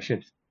this kind of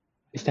questions?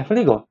 It's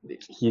definitely got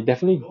he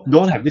definitely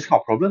don't have this kind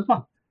of problems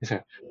one. It's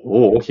like,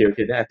 oh, okay.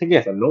 Then I take it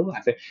as a no lah.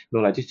 I say, no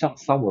lah, just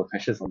some were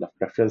questions on the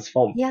preference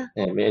form. Yeah.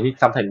 And maybe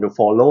sometimes you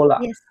follow lah.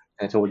 Yes.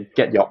 And so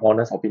get your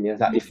honest opinions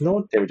lah. If Yes.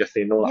 no, they will just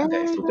say no lah. Yeah.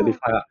 That is totally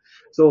fine lah.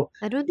 So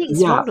I don't think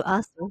it's yeah, wrong to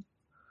ask though.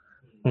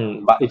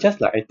 but it's just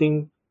like I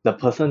think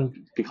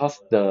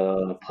because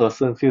the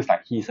person feels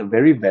like he's a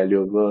very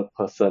valuable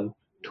person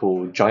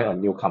to join a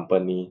new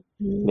company,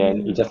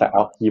 then it's Mm. just like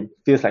he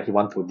feels like he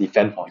want to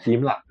defend for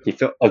him lah. He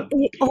felt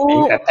being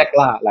Oh. attacked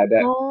lah like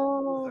that.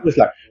 Oh. So it's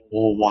like,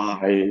 oh wow,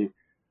 I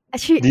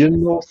Actually,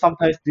 didn't know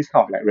sometimes this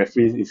kind of like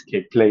referees is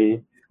can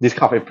play this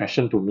kind of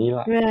impression to me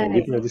lah. Can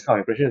give right. me this kind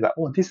of impression like,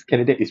 oh, this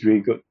candidate is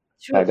really good.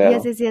 True. Like that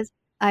Yes, lor. yes.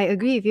 I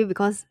agree with you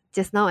because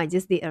just now I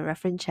just did a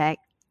reference check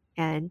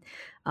and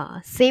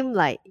same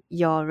like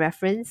your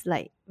reference,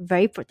 like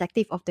very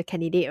protective of the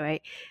candidate,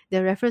 right?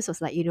 The reference was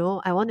like,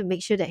 I want to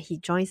make sure that he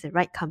joins the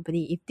right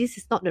company. If this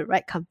is not the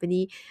right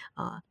company,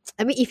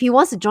 I mean, if he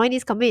wants to join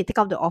this company and take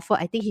up the offer,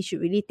 I think he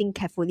should really think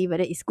carefully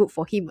whether it's good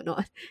for him or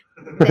not.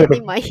 Then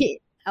in my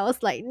head, I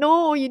was like,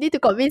 no, you need to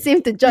convince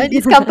him to join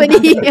this company.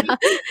 Yeah.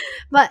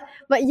 But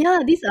yeah,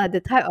 these are the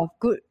type of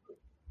good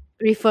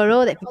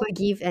referral that people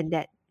give, and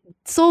that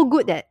so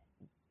good that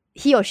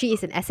he or she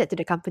is an asset to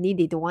the company.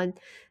 They don't want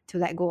to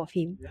let go of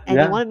him, and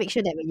they Yeah, want to make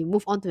sure that when you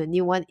move on to the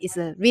new one, it's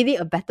really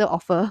a better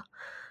offer.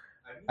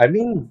 I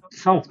mean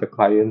some of the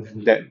clients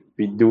that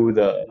we do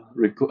the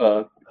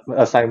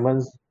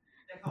assignments,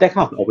 that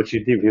kind of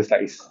opportunity feels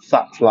like it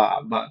sucks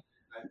lah. But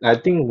I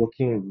think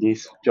working in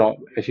this job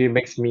actually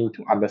makes me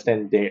to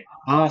understand there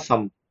are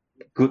some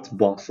good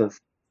bosses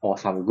or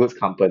some good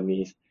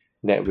companies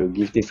that will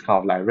give this kind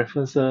of like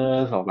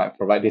references or like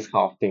provide this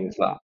kind of things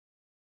lah.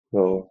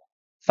 So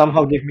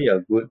somehow give me a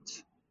good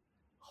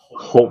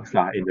hope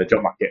lah in the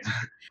job market.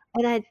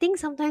 And I think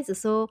sometimes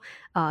also,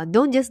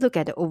 don't just look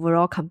at the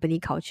overall company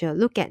culture.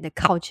 Look at the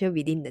culture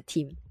within the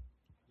team.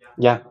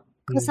 Yeah.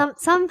 Because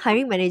some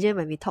hiring manager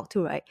when we talk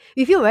to, right,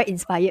 we feel very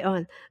inspired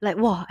on, like,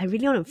 wow, I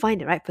really want to find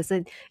the right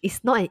person.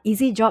 It's not an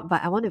easy job,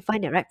 but I want to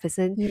find the right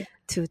person Yeah.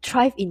 to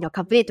thrive in your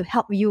company to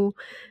help you.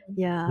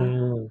 Yeah.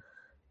 Mm,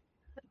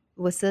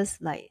 Versus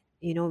like,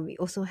 we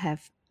also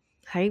have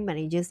hiring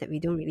managers that we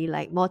don't really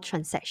like, more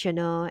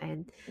transactional,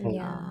 and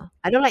Yeah.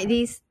 I don't like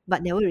this,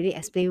 but they won't really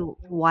explain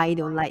why you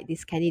don't like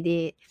this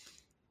candidate.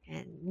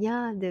 And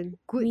yeah, the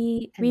good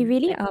We and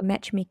really bad. are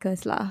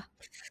matchmakers lah.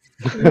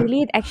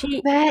 Really, actually,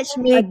 a day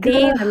Matchmaker.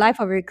 in the life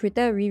of a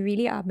recruiter, we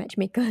really are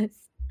matchmakers.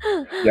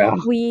 yeah,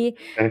 we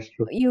that's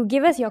true. You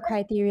give us your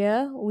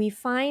criteria, we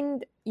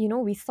find,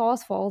 we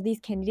source for all these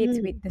candidates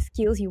Mm. with the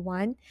skills you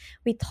want,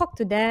 we talk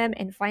to them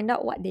and find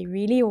out what they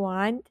really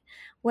want,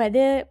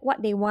 whether what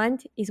they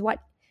want is what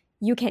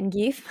you can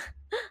give.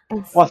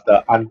 And What's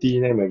the auntie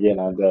name again?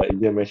 The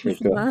Indian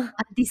matchmaker. Sima.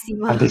 Auntie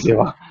Sima. Auntie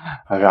Sima.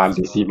 Okay,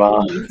 Auntie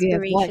Sima. If you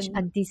have watched Inspiration.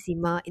 Auntie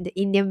Sima in the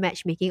Indian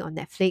matchmaking on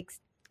Netflix,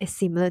 it's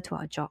similar to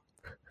our job.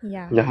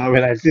 Yeah. Yeah,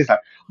 when I see it's like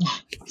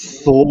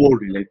so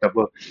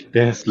relatable.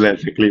 That's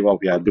exactly what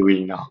we are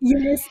doing now.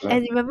 Yes, Like,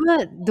 and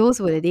remember those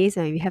were the days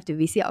when we have to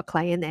visit our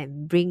client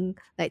and bring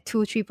like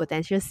 2, 3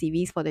 potential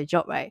CVs for the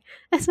job, right?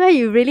 That's why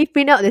you really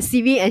print out the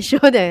CV and show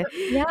the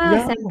Yeah,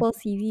 yeah, sample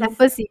CVs.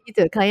 sample CV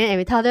to the client, and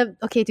we tell them,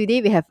 okay,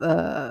 today we have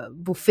a oh,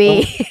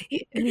 buffet.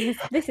 Yes,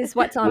 this is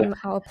what's yeah, on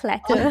our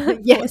platter for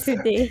Yes.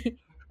 today.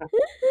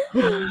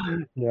 yeah.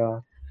 Yeah.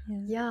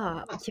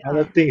 Yeah,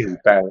 Other yeah. thing is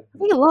that I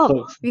think a lot of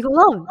perks. we got a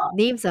lot of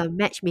names: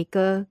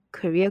 matchmaker,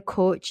 career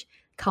coach,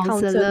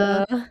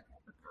 counselor, Counselor,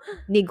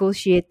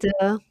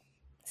 negotiator.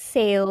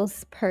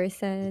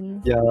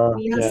 salesperson. Yeah,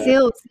 We are yeah.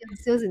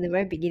 sales in the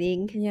very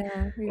beginning.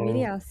 Yeah, we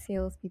really Mm, are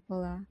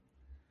salespeople.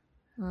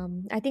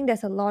 I think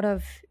there's a lot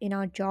of in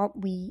our job.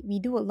 We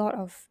do a lot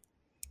of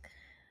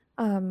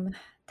um,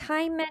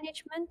 time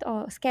management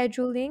or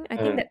scheduling. I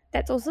think mm.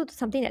 that's also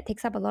something that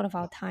takes up a lot of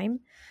our time.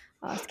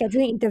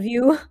 Scheduling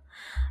interview.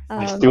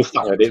 I still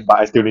suck at it, but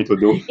I still need to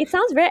do. It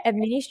sounds very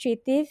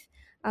administrative,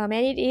 and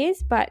it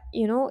is, but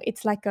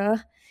it's like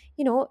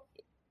you know,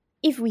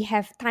 if we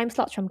have time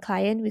slots from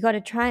client, we got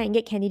to try and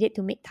get candidate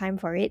to make time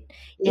for it.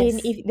 And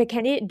Yes. if the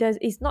candidate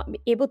is not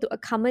able to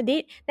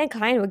accommodate, then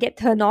client will get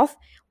turned off.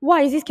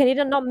 Why is this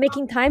candidate not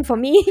making time for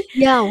me?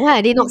 Yeah, why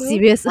are they not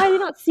serious? Why are they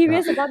not Yeah.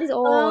 serious about this?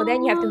 Oh,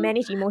 then you have to Uh,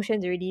 manage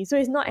emotions already. So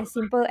it's not as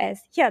simple as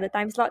here are the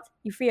time slots.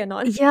 You free or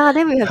not? yeah,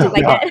 then we have to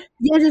Like Yeah. that.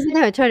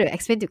 then we try to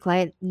explain to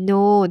client,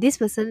 no, this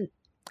person,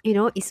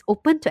 is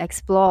open to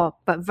explore,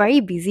 but very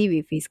busy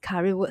with his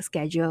current work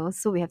schedule.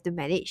 So we have to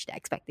manage the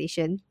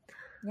expectation.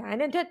 Yeah,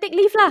 and then just take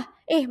leave lah.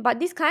 But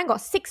this client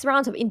got 6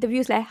 rounds of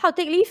interviews leh. How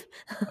take leave?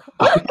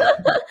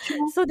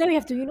 So then we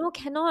have to,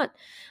 cannot,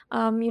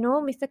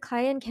 Mr.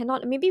 Client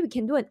cannot. Maybe we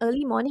can do an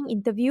early morning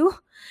interview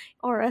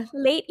or a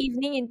late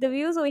evening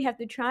interview. So we have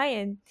to try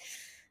and,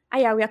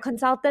 yeah, we are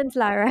consultants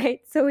lah, right?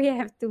 So we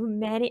have to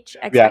manage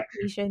we are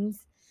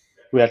expectations.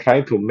 we are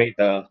trying to make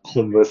the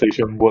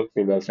conversation work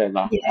in the sense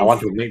lah. I want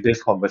Yes, to make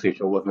this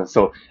conversation work.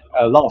 So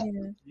a lot of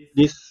Yeah.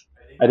 this,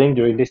 I think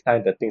during this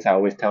time, the things I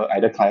always tell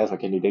either clients or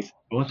candidates,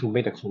 I want to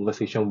make the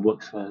conversation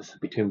work first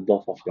between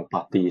both of your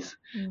parties.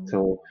 Mm.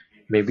 So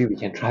maybe we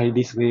can try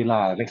this way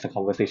lah. Makes the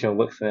conversation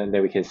works, and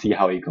then we can see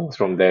how it goes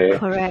from there.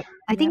 correct.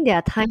 I Yep. think there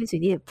are times we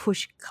need to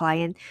push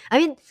client. I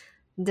mean,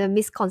 the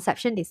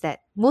misconception is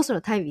that most of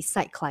the time we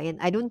cite client.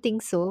 I don't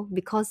think so,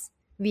 because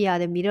we are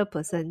the middle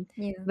person.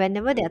 Yeah.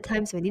 Whenever there are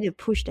times we need to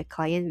push the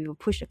client, we will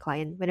push the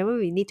client. Whenever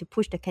we need to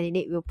push the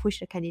candidate, we will push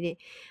the candidate.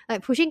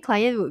 Like pushing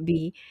client would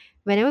be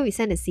whenever we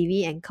send a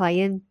CV and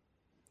client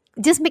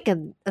just make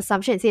an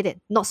assumption and say that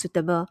not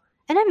suitable.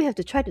 And then we have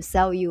to try to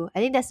sell you. I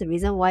think that's the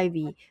reason why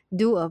we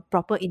do a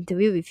proper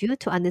interview with you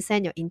to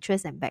understand your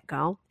interest and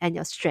background and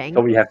your strength.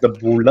 So we have the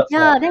bullets.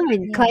 Yeah, then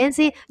when Yeah. clients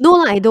say, no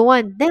lah, I don't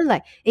want, then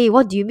like, hey,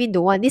 what do you mean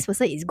don't want? This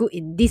person is good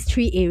in these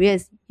 3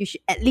 areas. You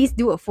should at least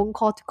do a phone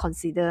call to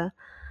consider.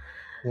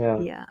 Yeah.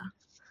 Yeah.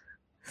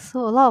 So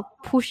a lot of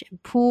push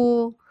and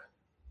pull.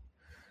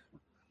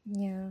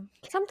 Yeah.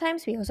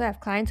 Sometimes we also have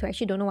clients who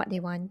actually don't know what they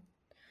want.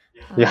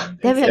 Yeah.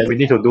 Then we have Then we to,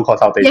 need to do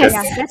consultation. yes,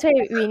 Yeah, that's why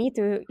we need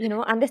to,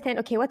 understand,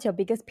 okay, what's your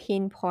biggest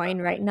pain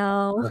point right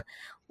now?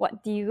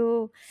 What do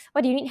you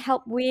need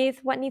help with?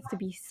 What needs to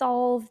be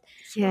solved?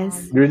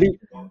 yes. Really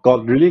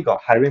got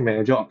hiring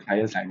manager or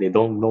clients like they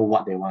don't know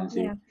what they want.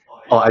 See, Yeah.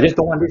 oh, I just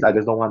don't want this. I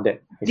just don't want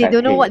that. It's They like,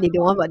 don't know hey, what they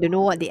don't want, but don't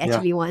know what they Yeah.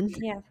 actually want.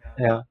 Yeah.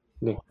 yeah.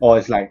 Or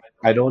it's like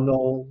I don't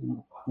know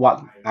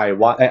what I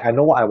want. I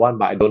know what I want,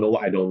 but I don't know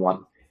what I don't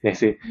want. They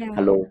say, Yeah.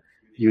 hello,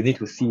 you need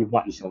to see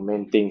what is your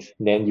main things.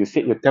 Then you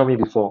tell me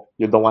before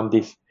you don't want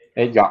this.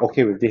 And you are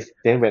okay with this.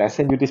 Then when I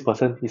send you this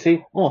person, he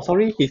say, oh,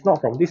 sorry, he's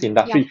not from this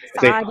industry.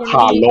 I say,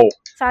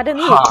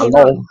 Suddenly it came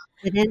hello. out.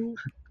 And then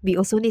we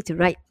also need to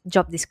write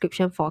job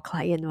description for a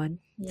client one.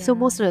 So Yeah.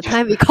 most of the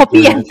time we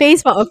copy and Yes.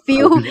 paste from a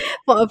few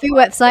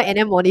website and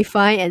then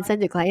modify and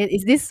send to client.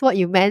 Is this what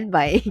you meant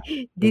by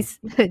this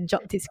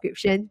job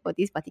description for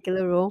this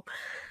particular role?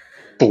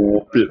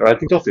 Stupid. I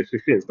think job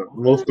description is the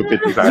most stupid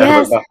thing I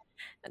Yes. ever done.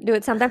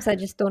 Dude, sometimes I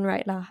just don't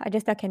write lah. I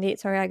just tell candidate,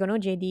 sorry, I got no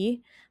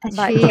JD.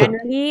 But Actually,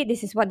 generally,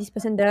 this is what this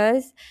person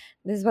does.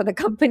 This is what the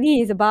company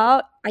is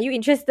about. Are you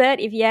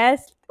interested? If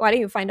yes, why don't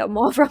you find out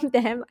more from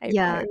them? I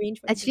yeah.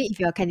 arrange for Actually, if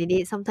you're a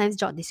candidate, sometimes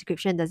job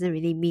description doesn't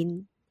really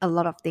mean a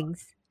lot of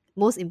things.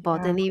 Most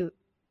importantly,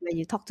 when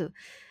you talk to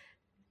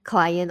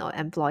client or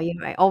employer,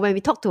 right? Or when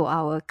we talk to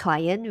our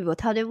client, we will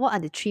tell them what are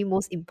the 3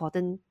 most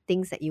important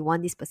things that you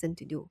want this person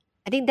to do.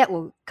 I think that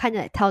will kind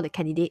of tell the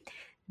candidate,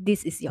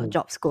 this is your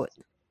job scope.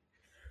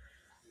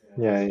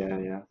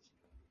 Yeah.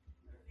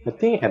 I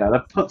think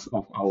another perks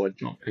of our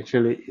job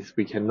actually is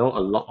we can know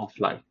a lot of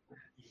like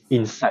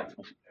insights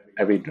of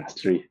every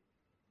industry.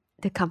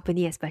 The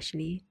company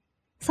especially.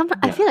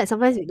 I feel like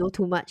sometimes we know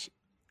too much,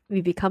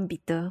 we become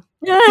bitter.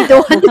 We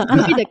don't want to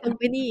be the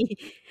company.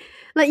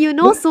 Like you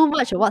know so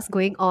much of what's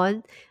going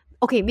on.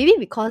 Okay, maybe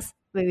because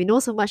when we know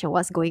so much of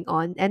what's going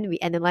on and we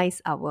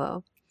analyze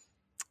our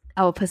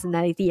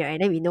personality, right?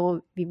 Then we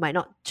know we might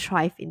not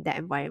thrive in that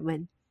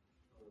environment.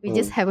 We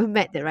just haven't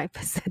met the right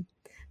person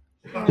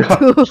Yeah.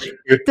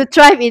 to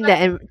thrive in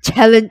that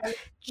challenge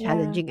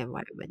challenging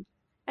environment.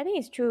 I think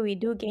it's true. We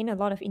do gain a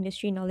lot of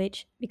industry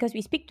knowledge because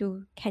we speak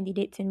to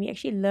candidates and we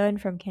actually learn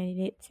from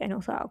candidates and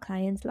also our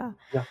clients lah.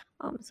 Yeah.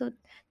 So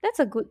that's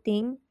a good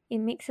thing. It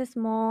makes us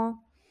more.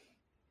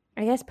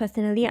 I guess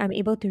personally, I'm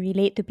able to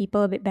relate to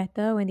people a bit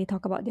better when they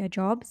talk about their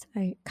jobs.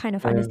 I kind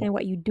of Mm. understand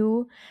what you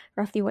do,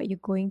 roughly what you're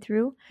going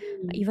through,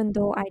 even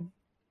though I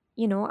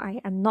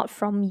am not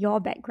from your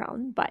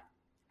background, but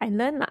I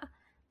learn lah.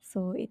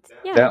 So it's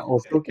Then it's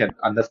also good to can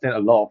understand a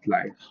lot of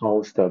like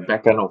how's the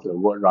back end of the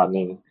work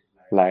running,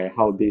 like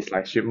how these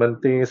like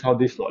shipment things, how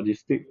these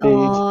logistic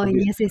things, Oh, how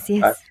this yes, yes,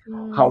 like yes.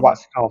 how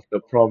what's kind of the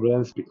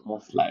problems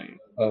because like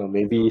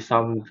maybe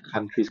some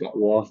countries got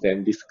wars,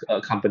 then this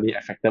company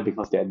affected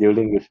because they're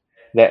dealing with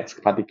they're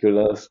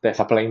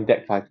supplying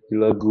that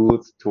particular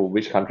goods to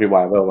which country,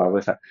 whatever.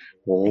 It's like,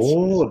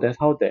 Actually, oh, that's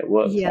how that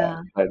works.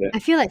 yeah. Like that. I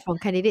feel like from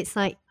candidate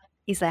side,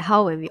 it's like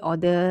how when we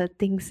order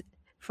things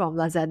from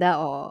Lazada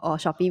or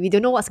Shopee, we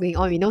don't know what's going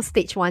on. We know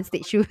stage one,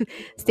 stage two,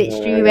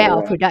 stage three, where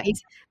our Yeah. product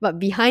is. But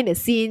behind the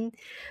scene,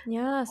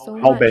 yeah, so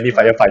How much many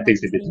work behind firefightings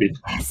the in between? scenes.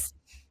 yes,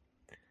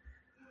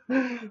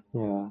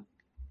 Yeah.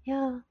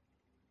 yeah,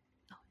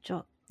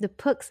 job. The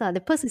perks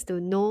is to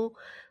know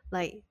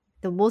like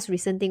the most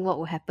recent thing what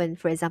will happen.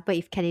 For example,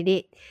 if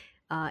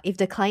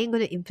the client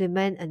going to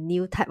implement a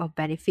new type of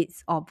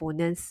benefits or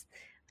bonus,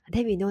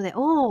 then we know that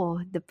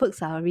the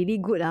perks are really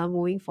good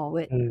moving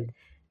forward. Mm.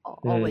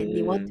 Or when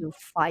they want Mm. to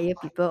fire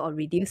people or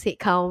reduce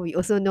headcount, we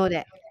also know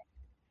that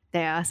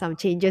there are some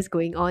changes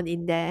going on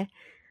in there.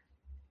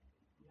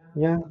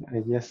 Yeah, I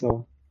guess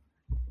so.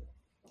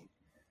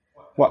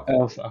 What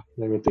else?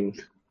 Let me think.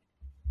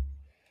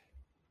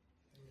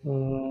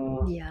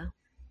 Mm, Yeah,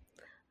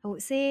 I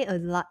would say a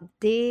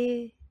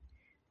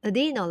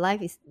day in our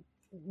life is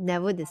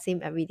never the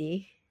same every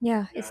day.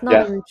 Yeah, it's not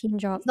a yeah, routine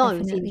job, It's not a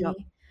routine job.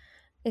 definitely.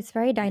 It's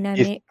very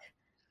it dynamic.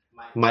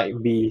 might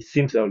be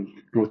seems a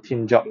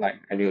routine job. Like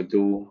I need to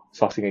do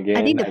sourcing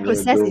I think again. the I need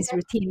to process do is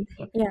routine.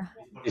 Yeah,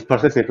 this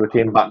process is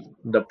routine, but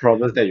the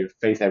problems that you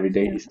face every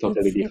day yeah, is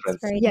totally it's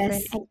different. very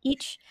different, Yes. and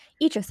each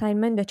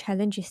assignment, the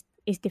challenge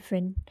is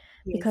different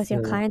because Yes. your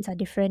Mm, clients are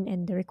different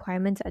and the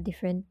requirements are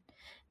different.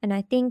 And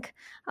I think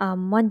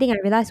one thing I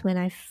realized when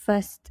I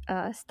first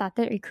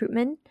started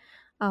recruitment,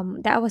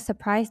 that I was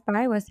surprised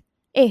by was,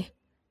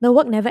 the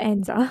work never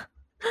ends. I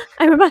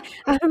remember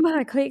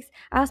my colleagues.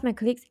 I asked my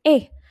colleagues,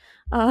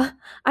 uh,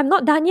 I'm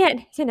not done yet.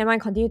 He said, never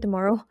mind, continue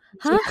tomorrow.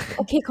 Huh?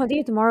 Okay,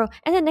 continue tomorrow.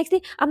 And then next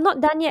day, I'm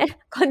not done yet.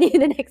 Continue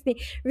the next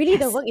day. Really,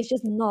 the Yes. work is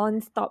just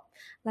non-stop.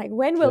 Like,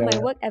 when will my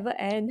yeah, work ever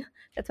end?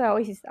 That's what I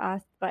always used to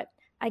ask. But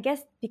I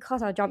guess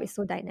because our job is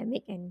so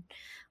dynamic and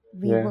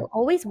we yeah, will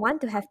always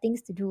want to have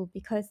things to do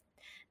because,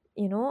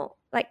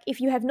 like if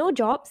you have no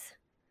jobs,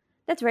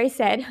 that's very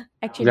sad,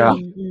 yeah.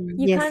 actually.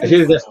 You Yes, can't,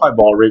 Actually, yes. that's quite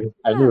boring.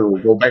 I need yeah,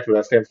 to go back to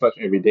the same search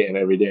every day and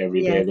every day,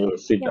 every day, Yes. and then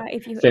see the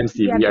yeah, same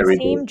if you have CV the every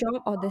day. same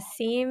job or the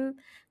same,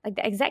 like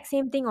the exact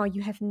same thing, or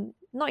you have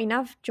not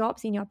enough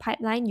jobs in your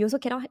pipeline, you also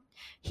cannot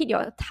hit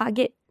your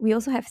target. We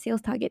also have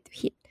sales target to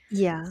hit.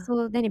 Yeah.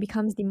 So then it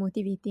becomes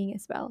demotivating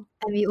as well.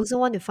 And we also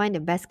want to find the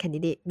best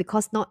candidate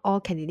because not all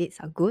candidates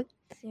are good.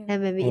 Yeah.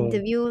 And when we Mm,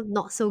 interview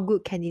not so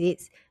good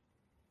candidates,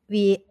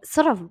 we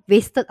sort of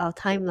wasted our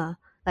time lah.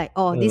 Like,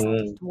 this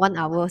mm, 1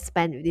 hour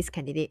spent with this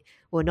candidate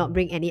will not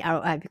bring any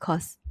ROI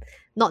because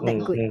not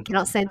that good. mm.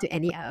 Cannot send to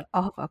any of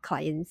our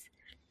clients.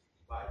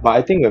 But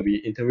I think when we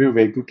interview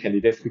very good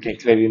candidates, we can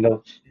clearly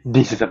know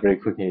this is a very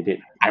good candidate.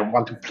 I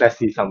want to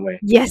place it somewhere.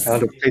 I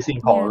want Yes. to place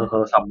him Yeah, or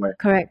her somewhere.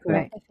 Correct,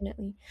 Yeah. correct.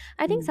 definitely.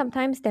 I think Mm.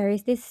 sometimes there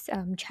is this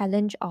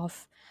challenge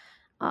of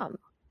um,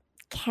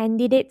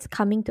 candidates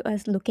coming to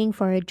us looking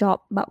for a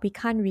job, but we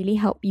can't really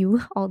help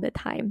you all the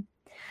time.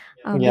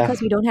 Yeah.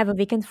 Because we don't have a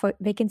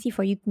vacancy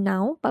for you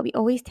now, but we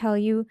always tell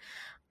you,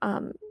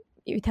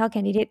 we tell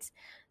candidates,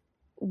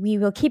 we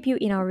will keep you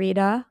in our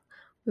radar.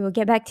 We will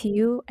get back to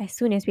you as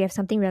soon as we have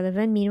something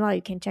relevant. Meanwhile,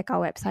 you can check our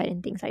website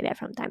and things like that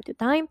from time to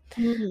time.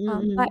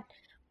 But Mm-mm-mm.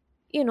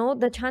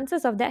 the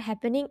chances of that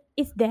happening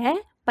is there,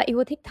 but it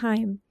will take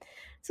time.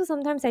 So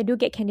sometimes I do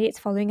get candidates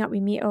following up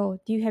with me. Oh,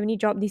 do you have any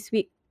job this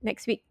week?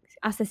 Next week,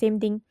 ask the same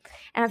thing,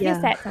 and I feel Yeah.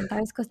 sad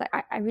sometimes because like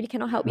I really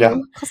cannot help Yeah.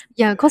 you.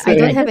 Cause we I,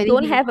 don't I Same. have just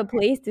don't anything. have a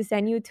place to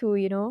send you to.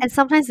 And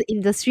sometimes the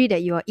industry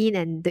that you are in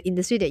and the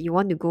industry that you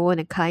want to go and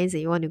the clients that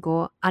you want to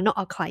go are not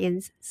our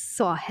clients,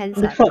 so our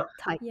hands are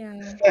tied.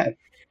 Yeah. Sad.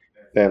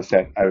 Damn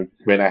sad.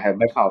 When I have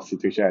that kind of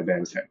situation, I'm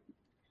damn sad.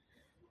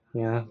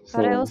 Yeah.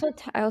 But I So also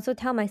I also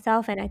tell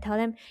myself and I tell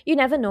them, you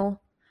never know.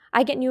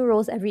 I get new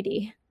roles every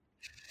day.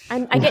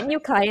 I get new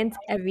clients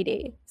every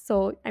day.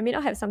 So I may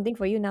not have something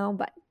for you now,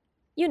 but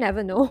you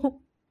never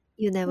know.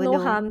 You never No know.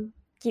 harm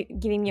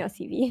giving me your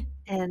CV.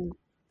 And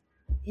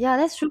yeah,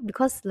 that's true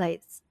because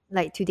like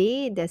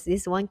today there's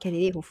this one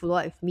candidate who followed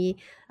up with me.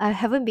 I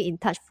haven't been in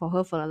touch for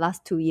her for the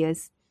last 2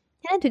 years.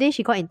 And then today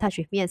she got in touch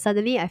with me and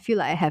suddenly I feel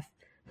like I have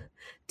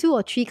 2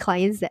 or 3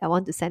 clients that I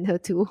want to send her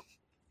to.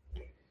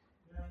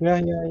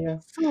 yeah.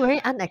 So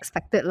very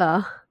unexpected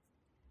lah.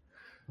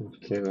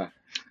 Okay lah.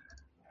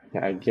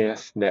 Yeah, I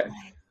guess that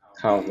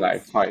kind of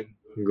like quite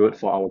good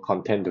for our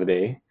content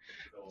today.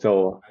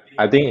 So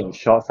I think in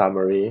short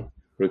summary,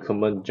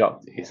 recruitment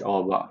jobs is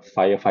all about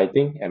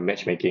firefighting and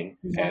matchmaking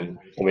Yeah. and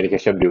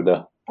communication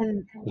builder.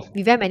 And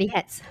we wear many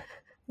hats.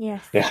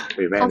 Yes. Yeah,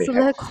 we many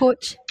Counselor, hats.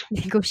 coach,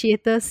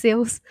 negotiator,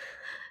 sales,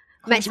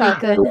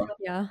 matchmaker, Consultant.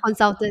 Yeah.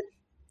 consultant.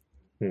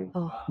 Hmm.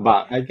 Oh,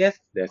 But I guess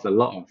there's a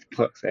lot of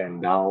perks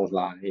and downs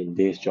lah in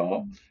this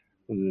job.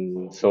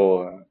 So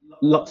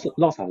lots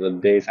of the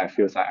days I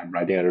feel like I'm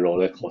riding a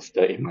roller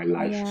coaster in my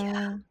life.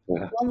 Yeah.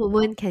 Yeah, one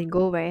moment can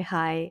go very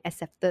high,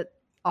 accepted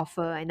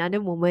offer. Another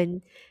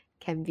moment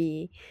can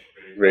be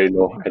very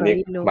low. I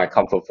need very low. my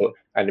comfort food.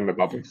 I need my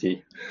bubble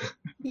tea.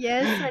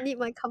 Yes, I need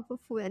my comfort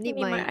food. I I need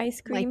need my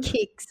ice my cream.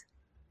 cakes.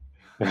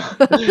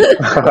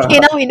 Okay,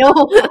 now we know.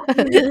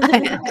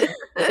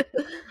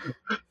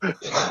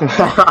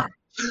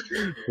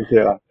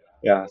 Okay lah.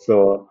 Yeah,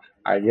 so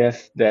I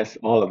guess that's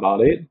all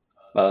about it.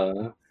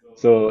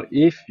 So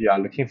if you are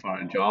looking for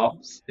a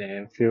jobs,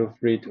 then feel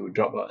free to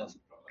drop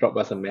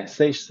us a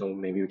message so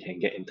maybe we can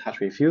get in touch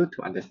with you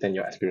to understand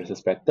your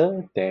experiences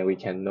better. Then we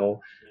can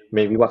know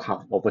maybe what kind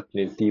of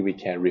opportunity we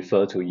can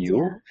refer to Yeah. you.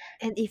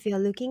 And if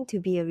you're looking to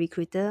be a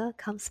recruiter,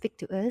 come speak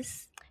to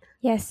us.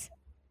 Yes,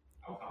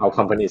 Our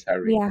company is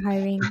we hiring. are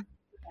hiring.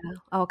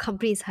 Our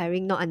company is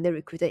hiring not under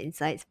Recruiter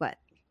Insights, but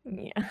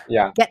Yeah.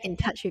 Yeah, get in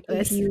touch with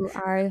If us. you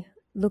are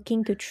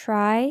looking to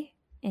try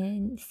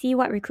and see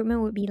what recruitment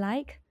would be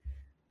like,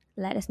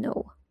 let us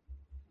know.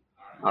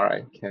 all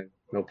right, can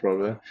no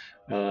problem.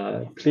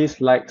 Please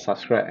like,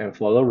 subscribe, and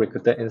follow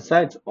Recruiter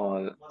Insights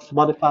on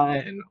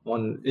Spotify and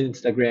on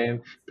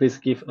Instagram. Please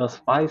give us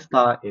 5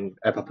 star in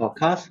Apple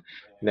Podcasts.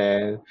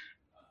 Then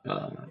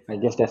I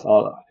guess that's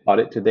all about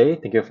it today.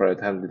 Thank you for your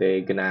time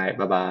today. Good night.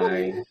 Bye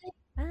bye.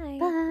 Bye.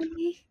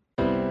 Bye.